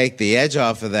it would take the edge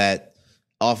off of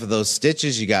those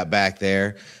stitches you got back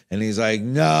there." And he's like,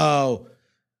 "No,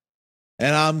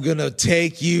 and I'm gonna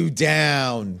take you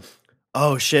down."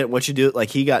 Oh shit! What you do?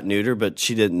 Like he got neutered, but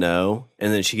she didn't know,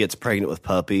 and then she gets pregnant with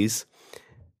puppies.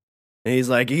 And he's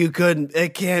like, "You couldn't.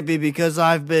 It can't be because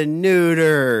I've been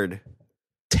neutered."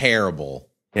 Terrible.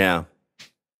 Yeah.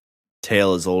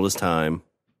 Tale as old as time.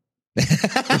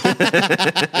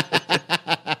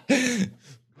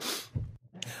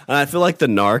 I feel like the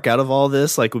narc out of all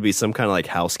this like would be some kind of like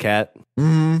house cat.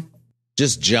 Mm-hmm.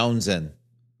 Just jonesing.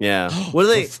 Yeah. What do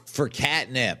they for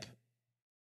catnip?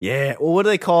 Yeah. Well, what do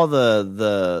they call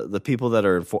the people that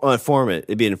are informant?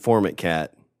 It'd be an informant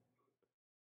cat.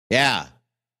 Yeah.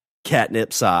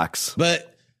 Catnip socks.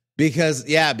 But because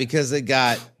it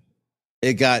got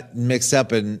it got mixed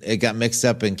up in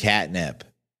catnip,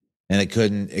 and it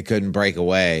couldn't break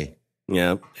away.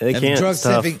 Yeah, they and can't.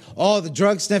 The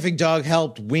drug sniffing dog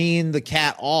helped wean the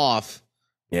cat off.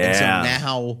 Yeah. And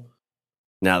so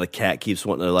now the cat keeps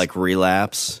wanting to like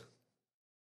relapse.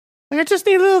 I just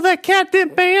need a little of that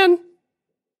catnip, man.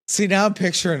 See, now I'm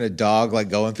picturing a dog like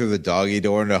going through the doggy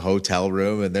door in a hotel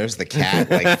room, and there's the cat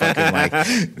like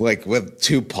fucking like with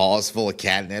 2 paws full of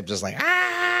catnip, just like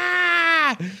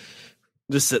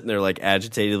just sitting there like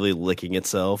agitatedly licking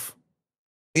itself.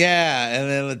 Yeah, and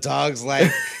then the dog's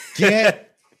like,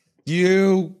 "Get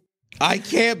you! I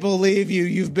can't believe you!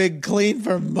 You've been clean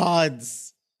for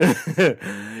months.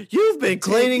 You've been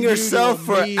cleaning yourself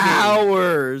for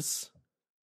hours."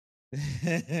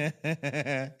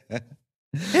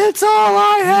 It's all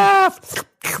I have.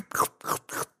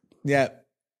 Yeah.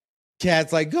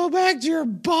 Cat's like, go back to your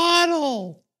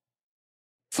bottle.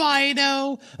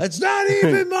 Fido. That's not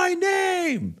even my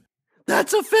name.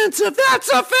 That's offensive. That's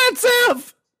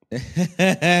offensive.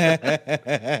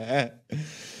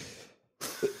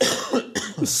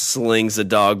 Slings a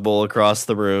dog bowl across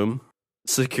the room.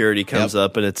 Security comes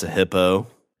up and it's a hippo.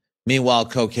 Meanwhile,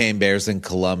 Cocaine Bear's in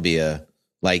Colombia,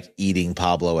 like eating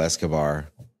Pablo Escobar.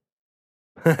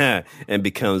 And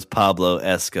becomes Pablo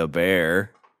Escobar.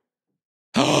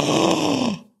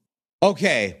 Okay,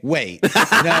 wait.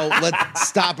 No, let's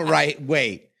stop it right.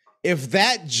 Wait. If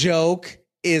that joke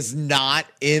is not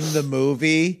in the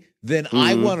movie, then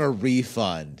I want a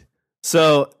refund.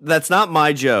 So that's not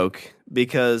my joke,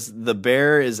 because the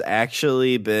bear has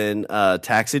actually been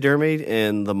taxidermied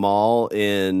in the mall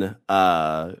in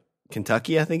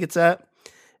Kentucky, I think it's at.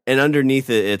 And underneath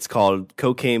it, it's called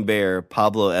Cocaine Bear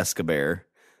Pablo Escobar.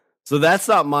 So that's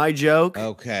not my joke.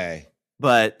 Okay.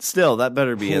 But still, that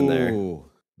better be in there.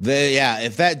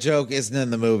 If that joke isn't in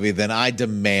the movie, then I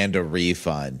demand a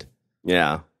refund.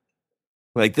 Yeah.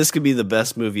 Like, this could be the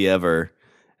best movie ever,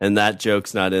 and that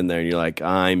joke's not in there, and you're like,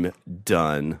 I'm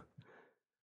done.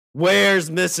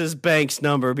 Where's Mrs. Banks'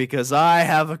 number? Because I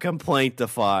have a complaint to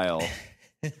file.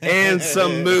 And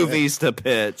some movies to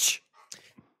pitch.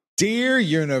 Dear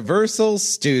Universal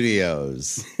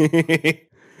Studios.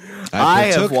 I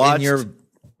have watched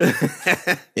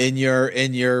in your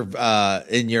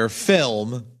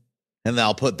film, and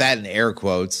I'll put that in air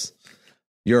quotes,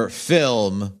 your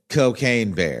film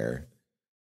Cocaine Bear.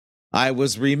 I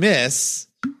was remiss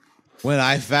when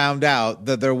I found out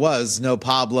that there was no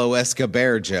Pablo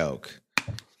Escobar joke.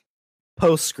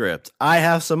 Postscript. I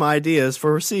have some ideas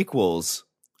for sequels.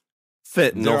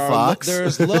 Fentanyl Fox.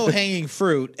 There's low-hanging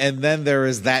fruit, and then there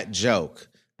is that joke.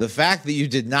 The fact that you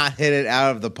did not hit it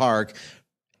out of the park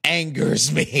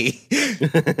angers me.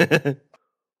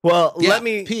 Well, let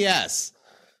me. P.S.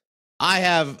 I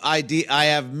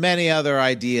have many other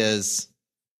ideas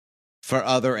for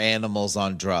other animals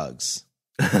on drugs.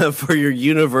 For your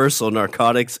Universal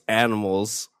Narcotics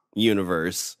Animals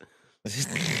universe.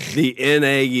 The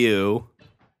NAU.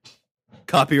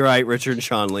 Copyright Richard and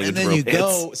Shawn Language And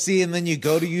then you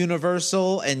go to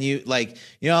Universal and you like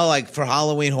for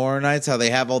Halloween Horror Nights, how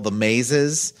they have all the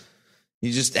mazes.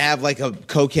 You just have like a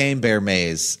Cocaine Bear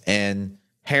maze and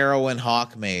Heroin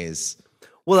Hawk maze.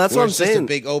 Well, that's what I'm saying. It's just a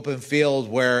big open field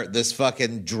where this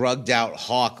fucking drugged out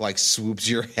hawk like swoops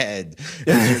your head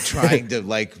as you're trying to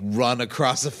like run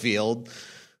across a field.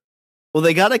 Well,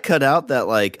 they got to cut out that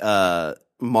like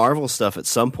Marvel stuff at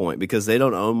some point, because they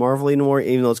don't own Marvel anymore,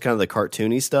 even though it's kind of the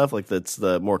cartoony stuff, like that's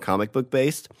the more comic book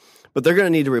based. But they're going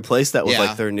to need to replace that with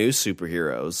like their new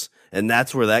superheroes, and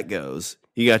that's where that goes.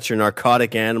 You got your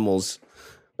narcotic animals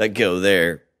that go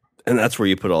there, and that's where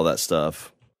you put all that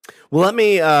stuff. Well, let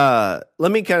me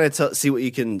kind of see what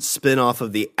you can spin off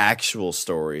of the actual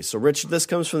story. So, Rich, this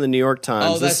comes from the New York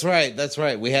Times. Oh, that's right. That's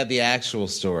right. We had the actual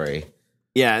story.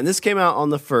 Yeah, and this came out on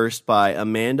the 1st by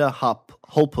Amanda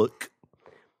Holpuk.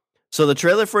 So the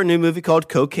trailer for a new movie called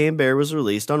Cocaine Bear was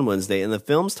released on Wednesday, and the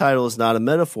film's title is not a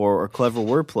metaphor or clever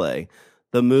wordplay.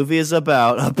 The movie is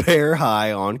about a bear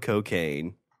high on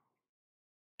cocaine.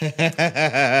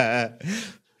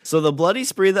 So the bloody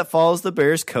spree that follows the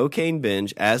bear's cocaine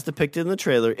binge, as depicted in the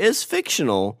trailer, is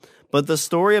fictional, but the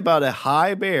story about a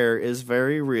high bear is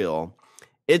very real.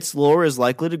 Its lore is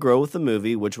likely to grow with the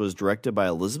movie, which was directed by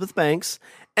Elizabeth Banks,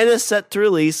 and is set to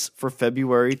release for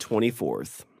February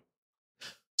 24th.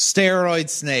 Steroid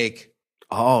snake.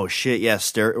 Oh, shit, yeah,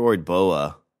 steroid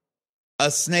boa.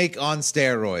 A snake on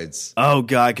steroids. Oh,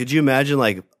 God, could you imagine,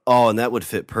 like, and that would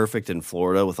fit perfect in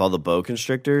Florida with all the boa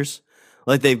constrictors?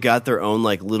 Like, they've got their own,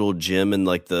 like, little gym in,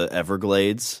 like, the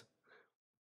Everglades.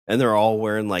 And they're all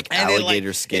wearing, like,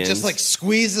 alligator skins. It just, like,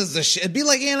 squeezes the shit. It'd be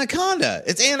like Anaconda.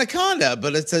 It's Anaconda,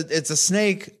 but it's a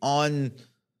snake on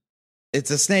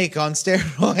It's a snake on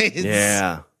steroids.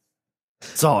 Yeah.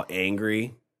 It's all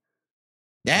angry.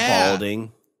 Yeah.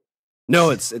 Balding. No,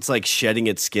 it's like shedding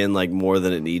its skin like more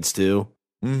than it needs to.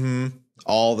 Mm-hmm.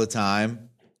 All the time.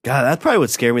 God, that probably would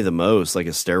scare me the most, like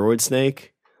a steroid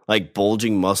snake. Like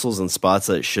bulging muscles in spots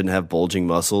that it shouldn't have bulging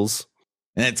muscles.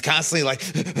 And it's constantly like,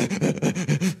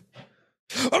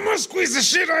 I'm gonna squeeze the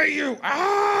shit out of you.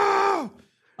 Ah!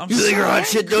 You think you're hot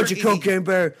shit, don't you, Cocaine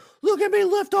Bear? Look at me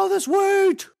lift all this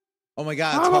weight. Oh my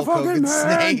God, I'm Hulk a fucking Hogan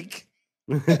snake.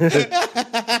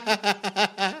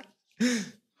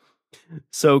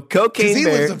 So Cocaine he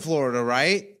Bear lives in Florida,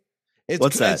 right?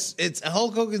 What's that? It's a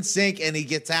Hulk Hogan snake, and he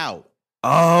gets out.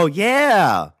 Oh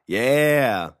yeah,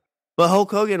 yeah. But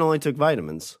Hulk Hogan only took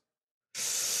vitamins,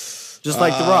 just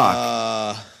like The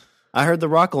Rock. I heard The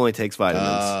Rock only takes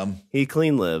vitamins. He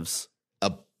clean lives.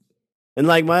 And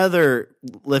like my other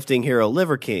lifting hero,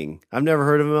 Liver King, I've never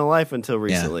heard of him in my life until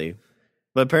recently. Yeah.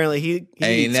 But apparently he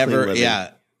never,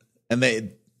 yeah. And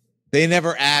they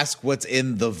never ask what's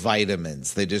in the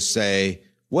vitamins. They just say,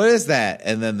 what is that?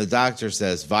 And then the doctor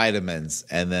says vitamins.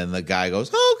 And then the guy goes,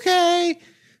 okay.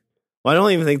 Well, I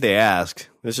don't even think they ask.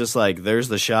 It's just like, there's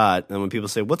the shot. And when people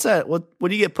say, what's that? What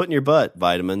do you get put in your butt?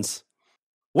 Vitamins.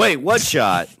 Wait, what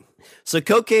shot? So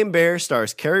Cocaine Bear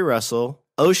stars Kerry Russell,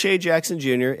 O'Shea Jackson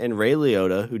Jr., and Ray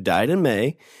Liotta, who died in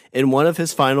May, in one of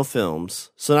his final films.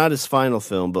 So not his final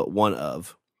film, but one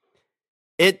of.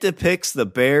 It depicts the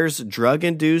bear's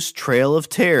drug-induced trail of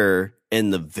terror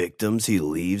and the victims he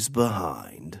leaves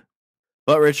behind.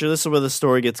 But Richard, this is where the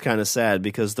story gets kind of sad,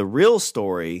 because the real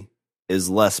story is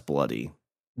less bloody.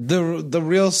 The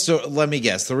real story, let me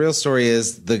guess, the real story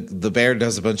is the bear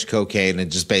does a bunch of cocaine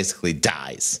and just basically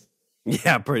dies.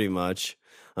 Yeah, pretty much.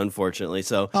 Unfortunately.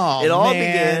 So it all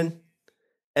began,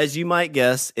 as you might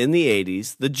guess, in the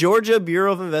 80s. The Georgia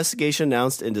Bureau of Investigation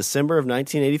announced in December of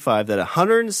 1985 that a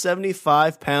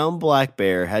 175-pound black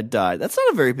bear had died. That's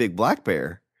not a very big black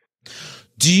bear.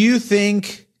 Do you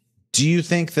think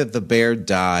that the bear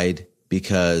died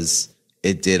because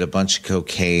it did a bunch of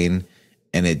cocaine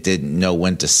and it didn't know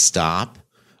when to stop?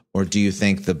 Or do you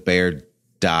think the bear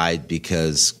died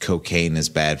because cocaine is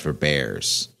bad for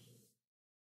bears?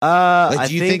 Do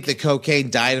you think the cocaine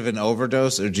died of an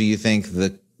overdose, or do you think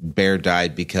the bear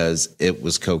died because it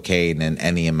was cocaine and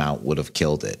any amount would have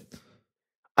killed it?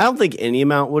 I don't think any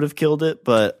amount would have killed it,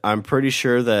 but I'm pretty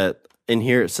sure that in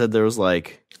here it said there was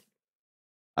like,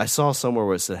 I saw somewhere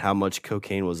where it said how much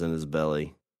cocaine was in his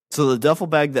belly. So the duffel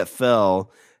bag that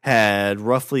fell had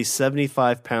roughly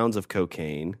 75 pounds of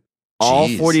cocaine. Jeez. All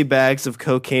 40 bags of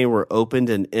cocaine were opened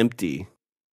and empty.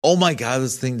 Oh my God,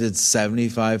 this thing did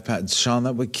 75 pounds. Shawn,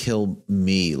 that would kill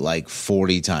me like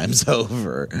 40 times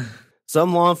over.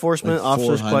 Some law enforcement like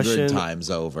officers questioned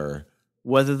times over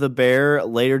whether the bear,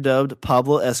 later dubbed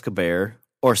Pablo Escobar,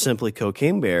 or simply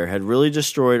Cocaine Bear, had really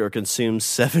destroyed or consumed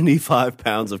 75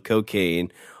 pounds of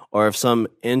cocaine, or if some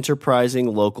enterprising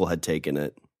local had taken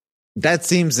it. That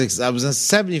seems,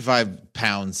 75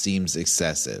 pounds seems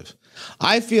excessive.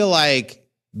 I feel like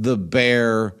the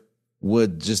bear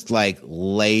would just like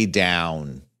lay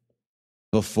down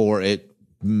before it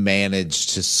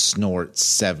managed to snort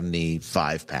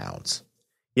 75 pounds.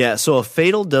 Yeah, so a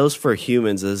fatal dose for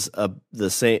humans is the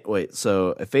same. Wait,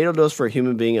 so a fatal dose for a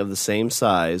human being of the same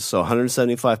size, so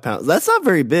 175 pounds. That's not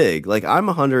very big. Like I'm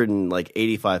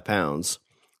 185 pounds,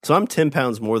 so I'm 10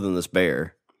 pounds more than this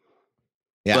bear.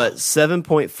 Yeah, but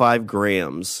 7.5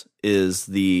 grams is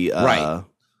the right.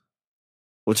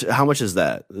 Which how much is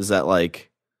that? Is that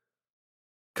like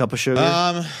cup of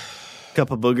sugar?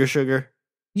 Cup of booger sugar?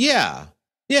 Yeah,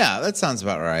 that sounds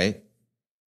about right.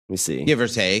 Let me see, give or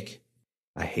take.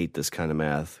 I hate this kind of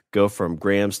math. Go from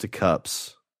grams to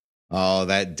cups. Oh,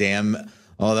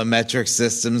 the metric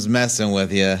system's messing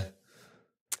with you.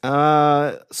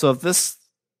 So if this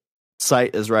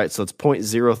site is right, so it's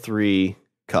 0.03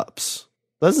 cups.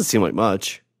 Doesn't seem like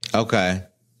much. Okay.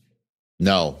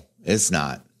 No, it's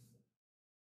not.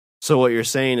 So what you're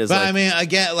saying is, but I mean,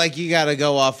 again, like you got to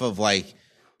go off of like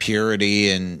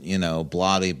purity and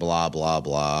blah blah blah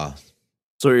blah.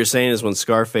 So what you're saying is when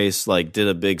Scarface like did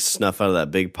a big snuff out of that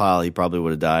big pile, he probably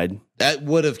would have died? That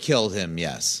would have killed him,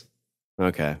 yes.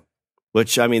 Okay.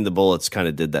 Which, I mean, the bullets kind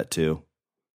of did that too.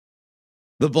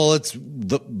 The bullets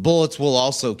will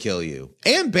also kill you.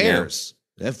 And bears.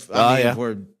 Yeah.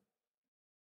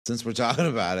 Since we're talking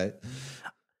about it.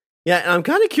 Yeah, and I'm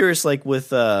kind of curious, like with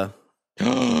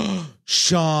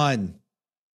Shawn.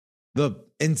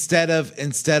 Instead of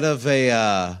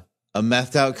a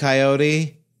methed out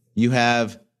coyote, you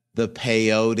have the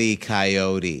peyote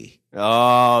coyote.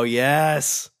 Oh,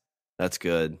 yes. That's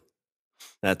good.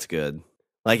 That's good.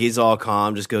 Like he's all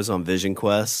calm, just goes on vision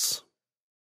quests.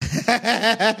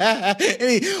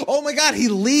 Oh my God, he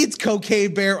leads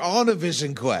Cocaine Bear on a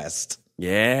vision quest.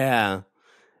 Yeah.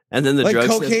 And then the like drugs.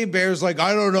 Cocaine Bear's like,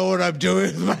 I don't know what I'm doing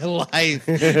with my life.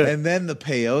 And then the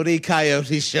peyote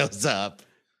coyote shows up.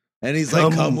 And he's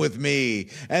like, come with me.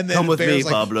 And then come with Bear's me,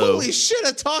 like, Pablo. holy shit,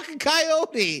 a talking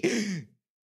coyote. It's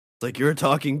like, you're a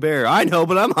talking bear. I know,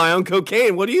 but I'm high on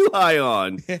cocaine. What are you high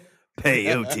on?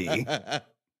 Peyote.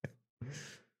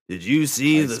 Did you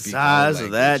see the size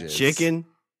of that chicken?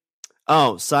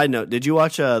 Oh, side note. Did you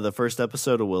watch the first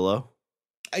episode of Willow?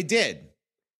 I did.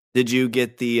 Did you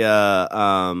get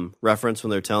the reference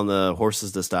when they're telling the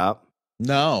horses to stop?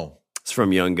 No. It's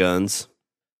from Young Guns.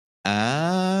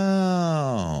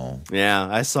 Oh. Yeah,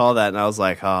 I saw that and I was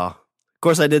like, oh. Of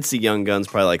course, I did see Young Guns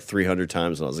probably like 300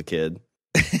 times when I was a kid.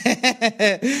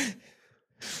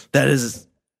 That is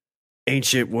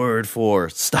ancient word for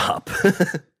stop.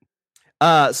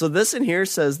 So this in here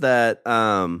says that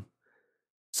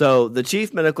so the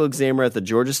chief medical examiner at the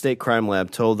Georgia State Crime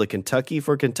Lab told the Kentucky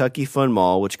for Kentucky Fun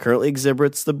Mall, which currently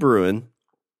exhibits the Bruin,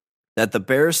 that the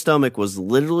bear's stomach was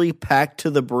literally packed to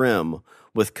the brim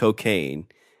with cocaine,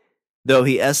 though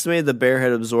he estimated the bear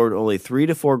had absorbed only 3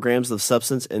 to 4 grams of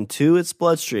substance into its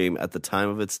bloodstream at the time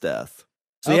of its death.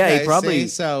 So yeah, he probably...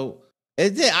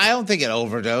 I don't think it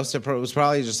overdosed. It was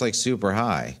probably just like super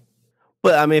high.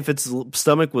 But I mean, if its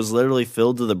stomach was literally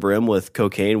filled to the brim with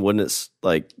cocaine, wouldn't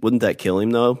that kill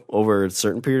him though over a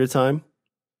certain period of time?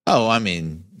 Oh, I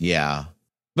mean, yeah.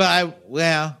 But I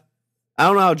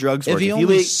don't know how drugs work.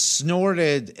 If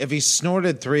he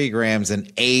snorted 3 grams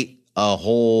and ate a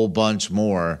whole bunch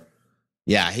more,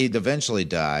 yeah, he'd eventually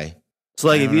die. So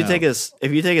like if you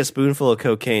take a spoonful of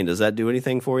cocaine, does that do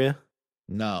anything for you?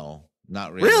 No,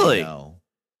 not really. Really? No.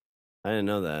 I didn't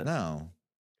know that. No.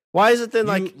 Why is it then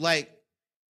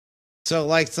So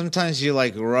sometimes you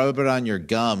like rub it on your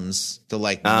gums to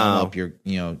like numb up your,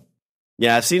 Yeah,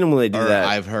 I've seen them when they do that.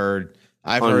 I've heard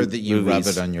that you rub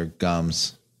it on your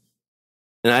gums.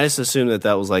 And I just assumed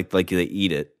that was like they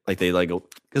eat it. Like they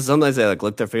because sometimes they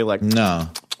lick their finger like No,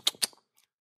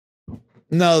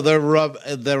 they're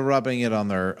rubbing it on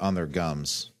their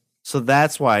gums. So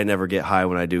that's why I never get high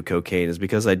when I do cocaine, is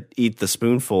because I eat the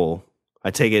spoonful. I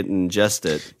take it and ingest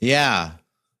it. Yeah.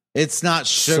 It's not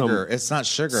sugar. It's not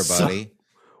sugar, buddy.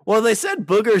 Well, they said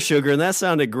booger sugar, and that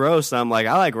sounded gross. I'm like,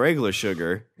 I like regular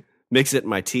sugar. Mix it in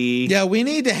my tea. Yeah, we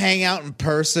need to hang out in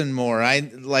person more.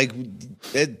 It's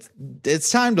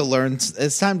time to learn.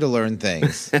 It's time to learn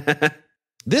things.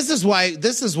 This is why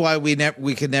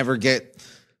we could never get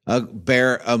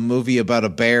a movie about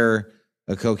a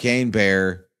cocaine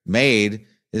bear made,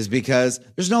 is because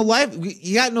there's no life.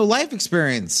 You got no life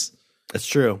experience. That's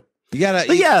true. You gotta grab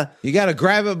it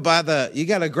you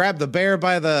gotta grab the bear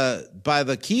by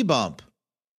the key bump.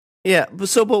 Yeah,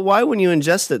 but why when you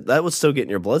ingest it, that would still get in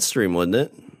your bloodstream, wouldn't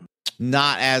it?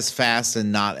 Not as fast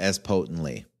and not as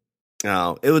potently.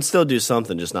 Oh, it would still do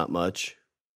something, just not much.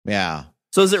 Yeah.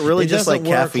 So is it really just like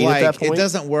caffeine at that point? It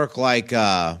doesn't work like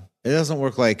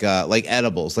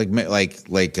edibles, like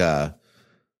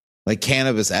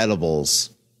cannabis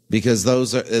edibles, because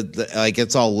those are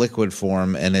it's all liquid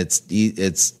form, and that's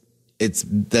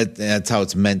how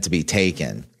it's meant to be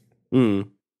taken.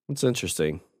 That's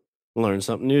interesting. Learned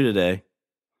something new today.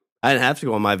 I didn't have to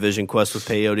go on my vision quest with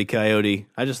Peyote Coyote.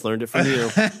 I just learned it from you.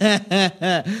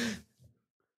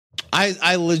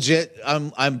 I legit,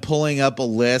 I'm pulling up a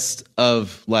list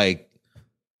of like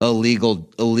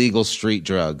illegal street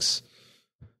drugs,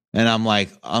 and I'm like,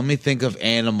 let me think of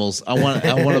animals. I want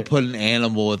to put an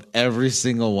animal with every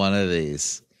single one of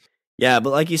these. Yeah, but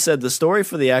like you said, the story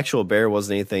for the actual bear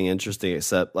wasn't anything interesting,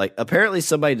 except like apparently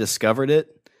somebody discovered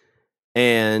it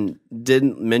and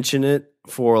didn't mention it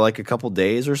for like a couple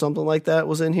days or something like that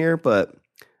was in here. But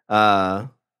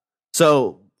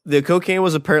so the cocaine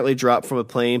was apparently dropped from a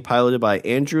plane piloted by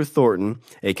Andrew Thornton,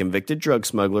 a convicted drug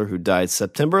smuggler who died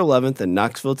September 11th in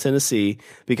Knoxville, Tennessee,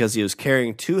 because he was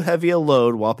carrying too heavy a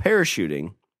load while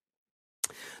parachuting.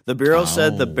 The Bureau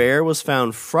said the bear was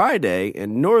found Friday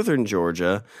in northern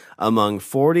Georgia among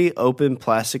 40 open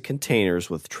plastic containers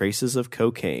with traces of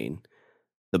cocaine.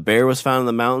 The bear was found in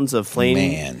the mountains of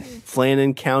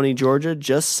Flannan County, Georgia,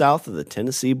 just south of the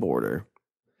Tennessee border.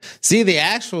 See, the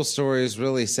actual story is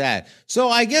really sad. So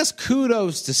I guess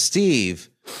kudos to Steve,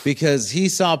 because he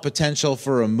saw potential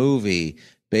for a movie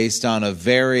based on a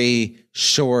very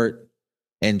short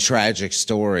and tragic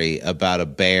story about a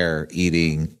bear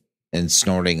eating and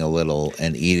snorting a little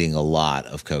and eating a lot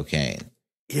of cocaine.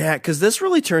 Yeah, because this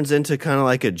really turns into kind of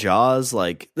like a Jaws.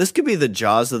 Like, this could be the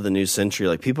Jaws of the new century.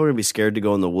 Like, people are going to be scared to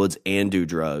go in the woods and do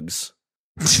drugs.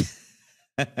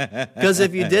 Because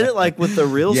if you did it like with the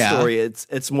real Yeah. story,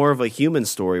 it's more of a human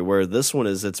story, where this one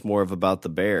it's more of about the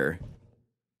bear.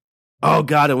 Oh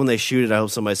God! And when they shoot it, I hope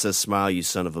somebody says, "Smile, you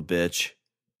son of a bitch."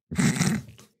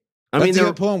 I mean, That's a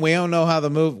good point. We don't know how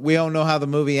the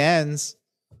movie ends.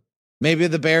 Maybe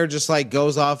the bear just like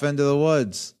goes off into the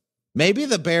woods. Maybe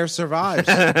the bear survives.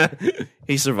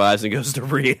 he survives and goes to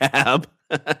rehab.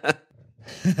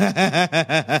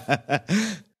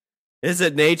 Is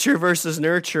it nature versus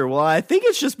nurture? Well, I think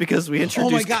it's just because we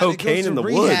introduced cocaine in the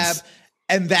woods.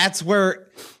 And that's where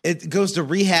it goes to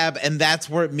rehab, and that's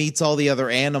where it meets all the other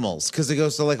animals. Because it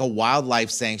goes to like a wildlife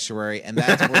sanctuary, and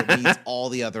that's where it meets all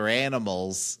the other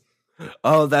animals.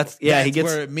 Oh, that's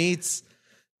where it meets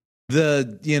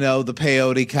the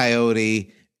peyote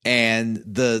coyote and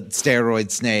the steroid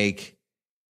snake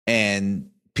and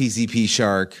PCP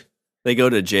shark. They go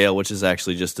to jail, which is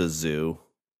actually just a zoo.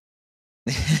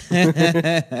 I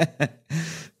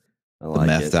like the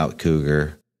methed it. out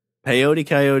cougar. Peyote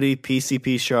coyote,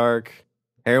 PCP shark,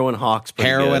 heroin hawk's pretty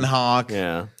Heroin good. hawk.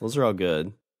 Yeah, those are all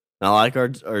good. I like our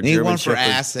Need German one for Shepherd.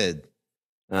 acid.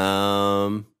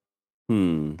 I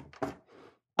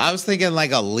was thinking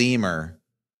like a lemur.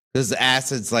 Because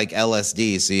acid's like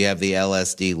LSD, so you have the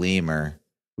LSD lemur.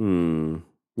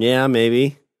 Yeah,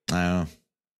 maybe. I don't know.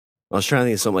 I was trying to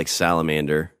think of something like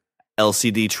salamander,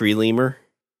 LCD tree lemur,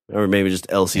 or maybe just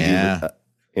LCD.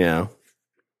 Yeah.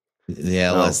 The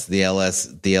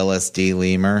LSD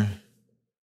lemur.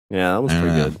 Yeah, that was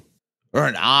pretty good. Or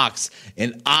an ox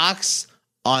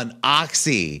on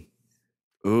oxy.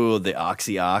 Ooh, the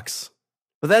ox.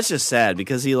 But that's just sad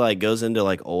because he like goes into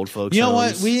like old folks. You know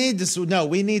homes. what? We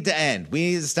need to end. We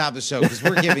need to stop the show because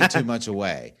we're giving too much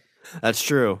away. That's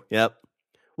true. Yep.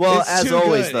 Well, as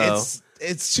always, though,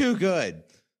 it's too good.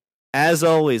 As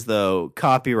always, though,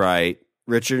 copyright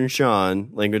Richard and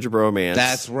Shawn, Language of Bromance.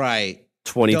 That's right.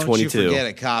 2022. Don't you forget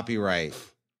it. Copyright.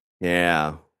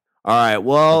 Yeah. All right.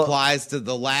 Well, applies to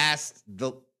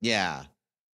yeah.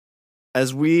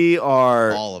 As we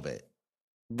are all of it,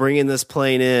 bringing this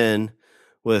plane in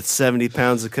with 70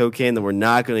 pounds of cocaine that we're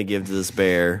not going to give to this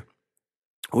bear,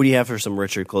 what do you have for some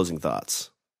Richard closing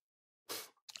thoughts?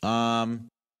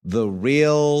 The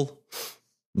real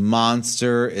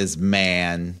monster is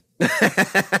man.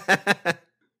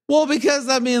 Well, because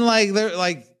I mean, like, they're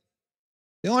like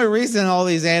the only reason all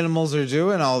these animals are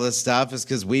doing all this stuff is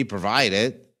because we provide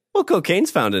it. Well,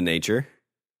 cocaine's found in nature.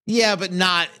 Yeah, but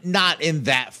not in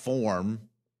that form.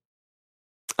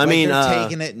 I mean, they're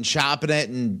taking it and chopping it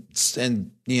and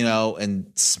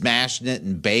smashing it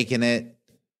and baking it.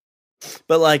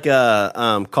 But like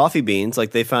coffee beans,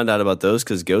 like they found out about those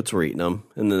because goats were eating them,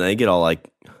 and then they get all like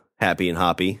happy and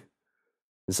hoppy.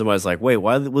 And somebody's like, "Wait,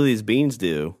 what do these beans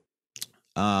do?"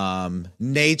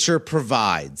 Nature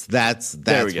provides. That's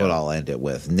what I'll end it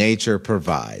with. Nature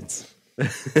provides.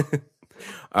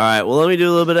 All right. Well, let me do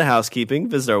a little bit of housekeeping.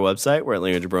 Visit our website. We're at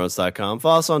languageofbromance.com.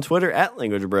 Follow us on Twitter at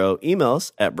languageofbro. Email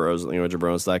us at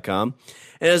bros@languageofbromance.com.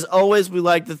 And as always, we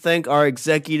like to thank our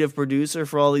executive producer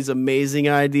for all these amazing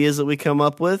ideas that we come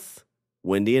up with,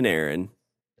 Wendy and Aaron.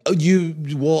 You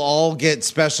will all get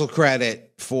special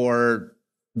credit for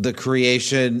the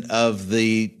creation of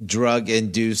the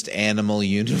drug-induced animal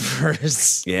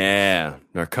universe. Yeah.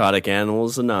 Narcotic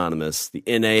Animals Anonymous, the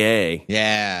NAA.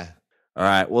 Yeah. All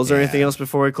right. Well, is there anything else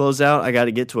before we close out? I got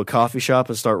to get to a coffee shop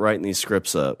and start writing these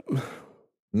scripts up.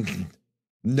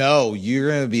 No, you're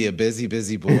going to be a busy,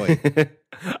 busy boy.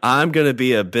 I'm going to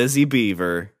be a busy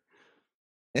beaver.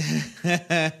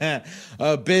 A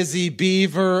busy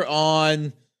beaver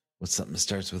on what's something that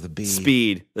starts with a B?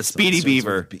 Speed. The Speedy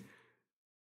Beaver.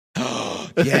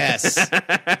 Yes.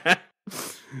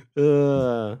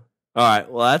 All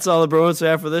right. Well, that's all the bromance we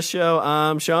have for this show.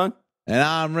 I'm Shawn. And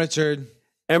I'm Richard.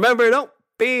 And remember, don't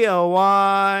be a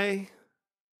why.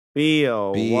 Be a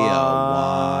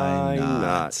why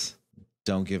not.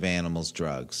 Don't give animals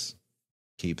drugs.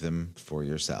 Keep them for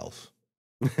yourself.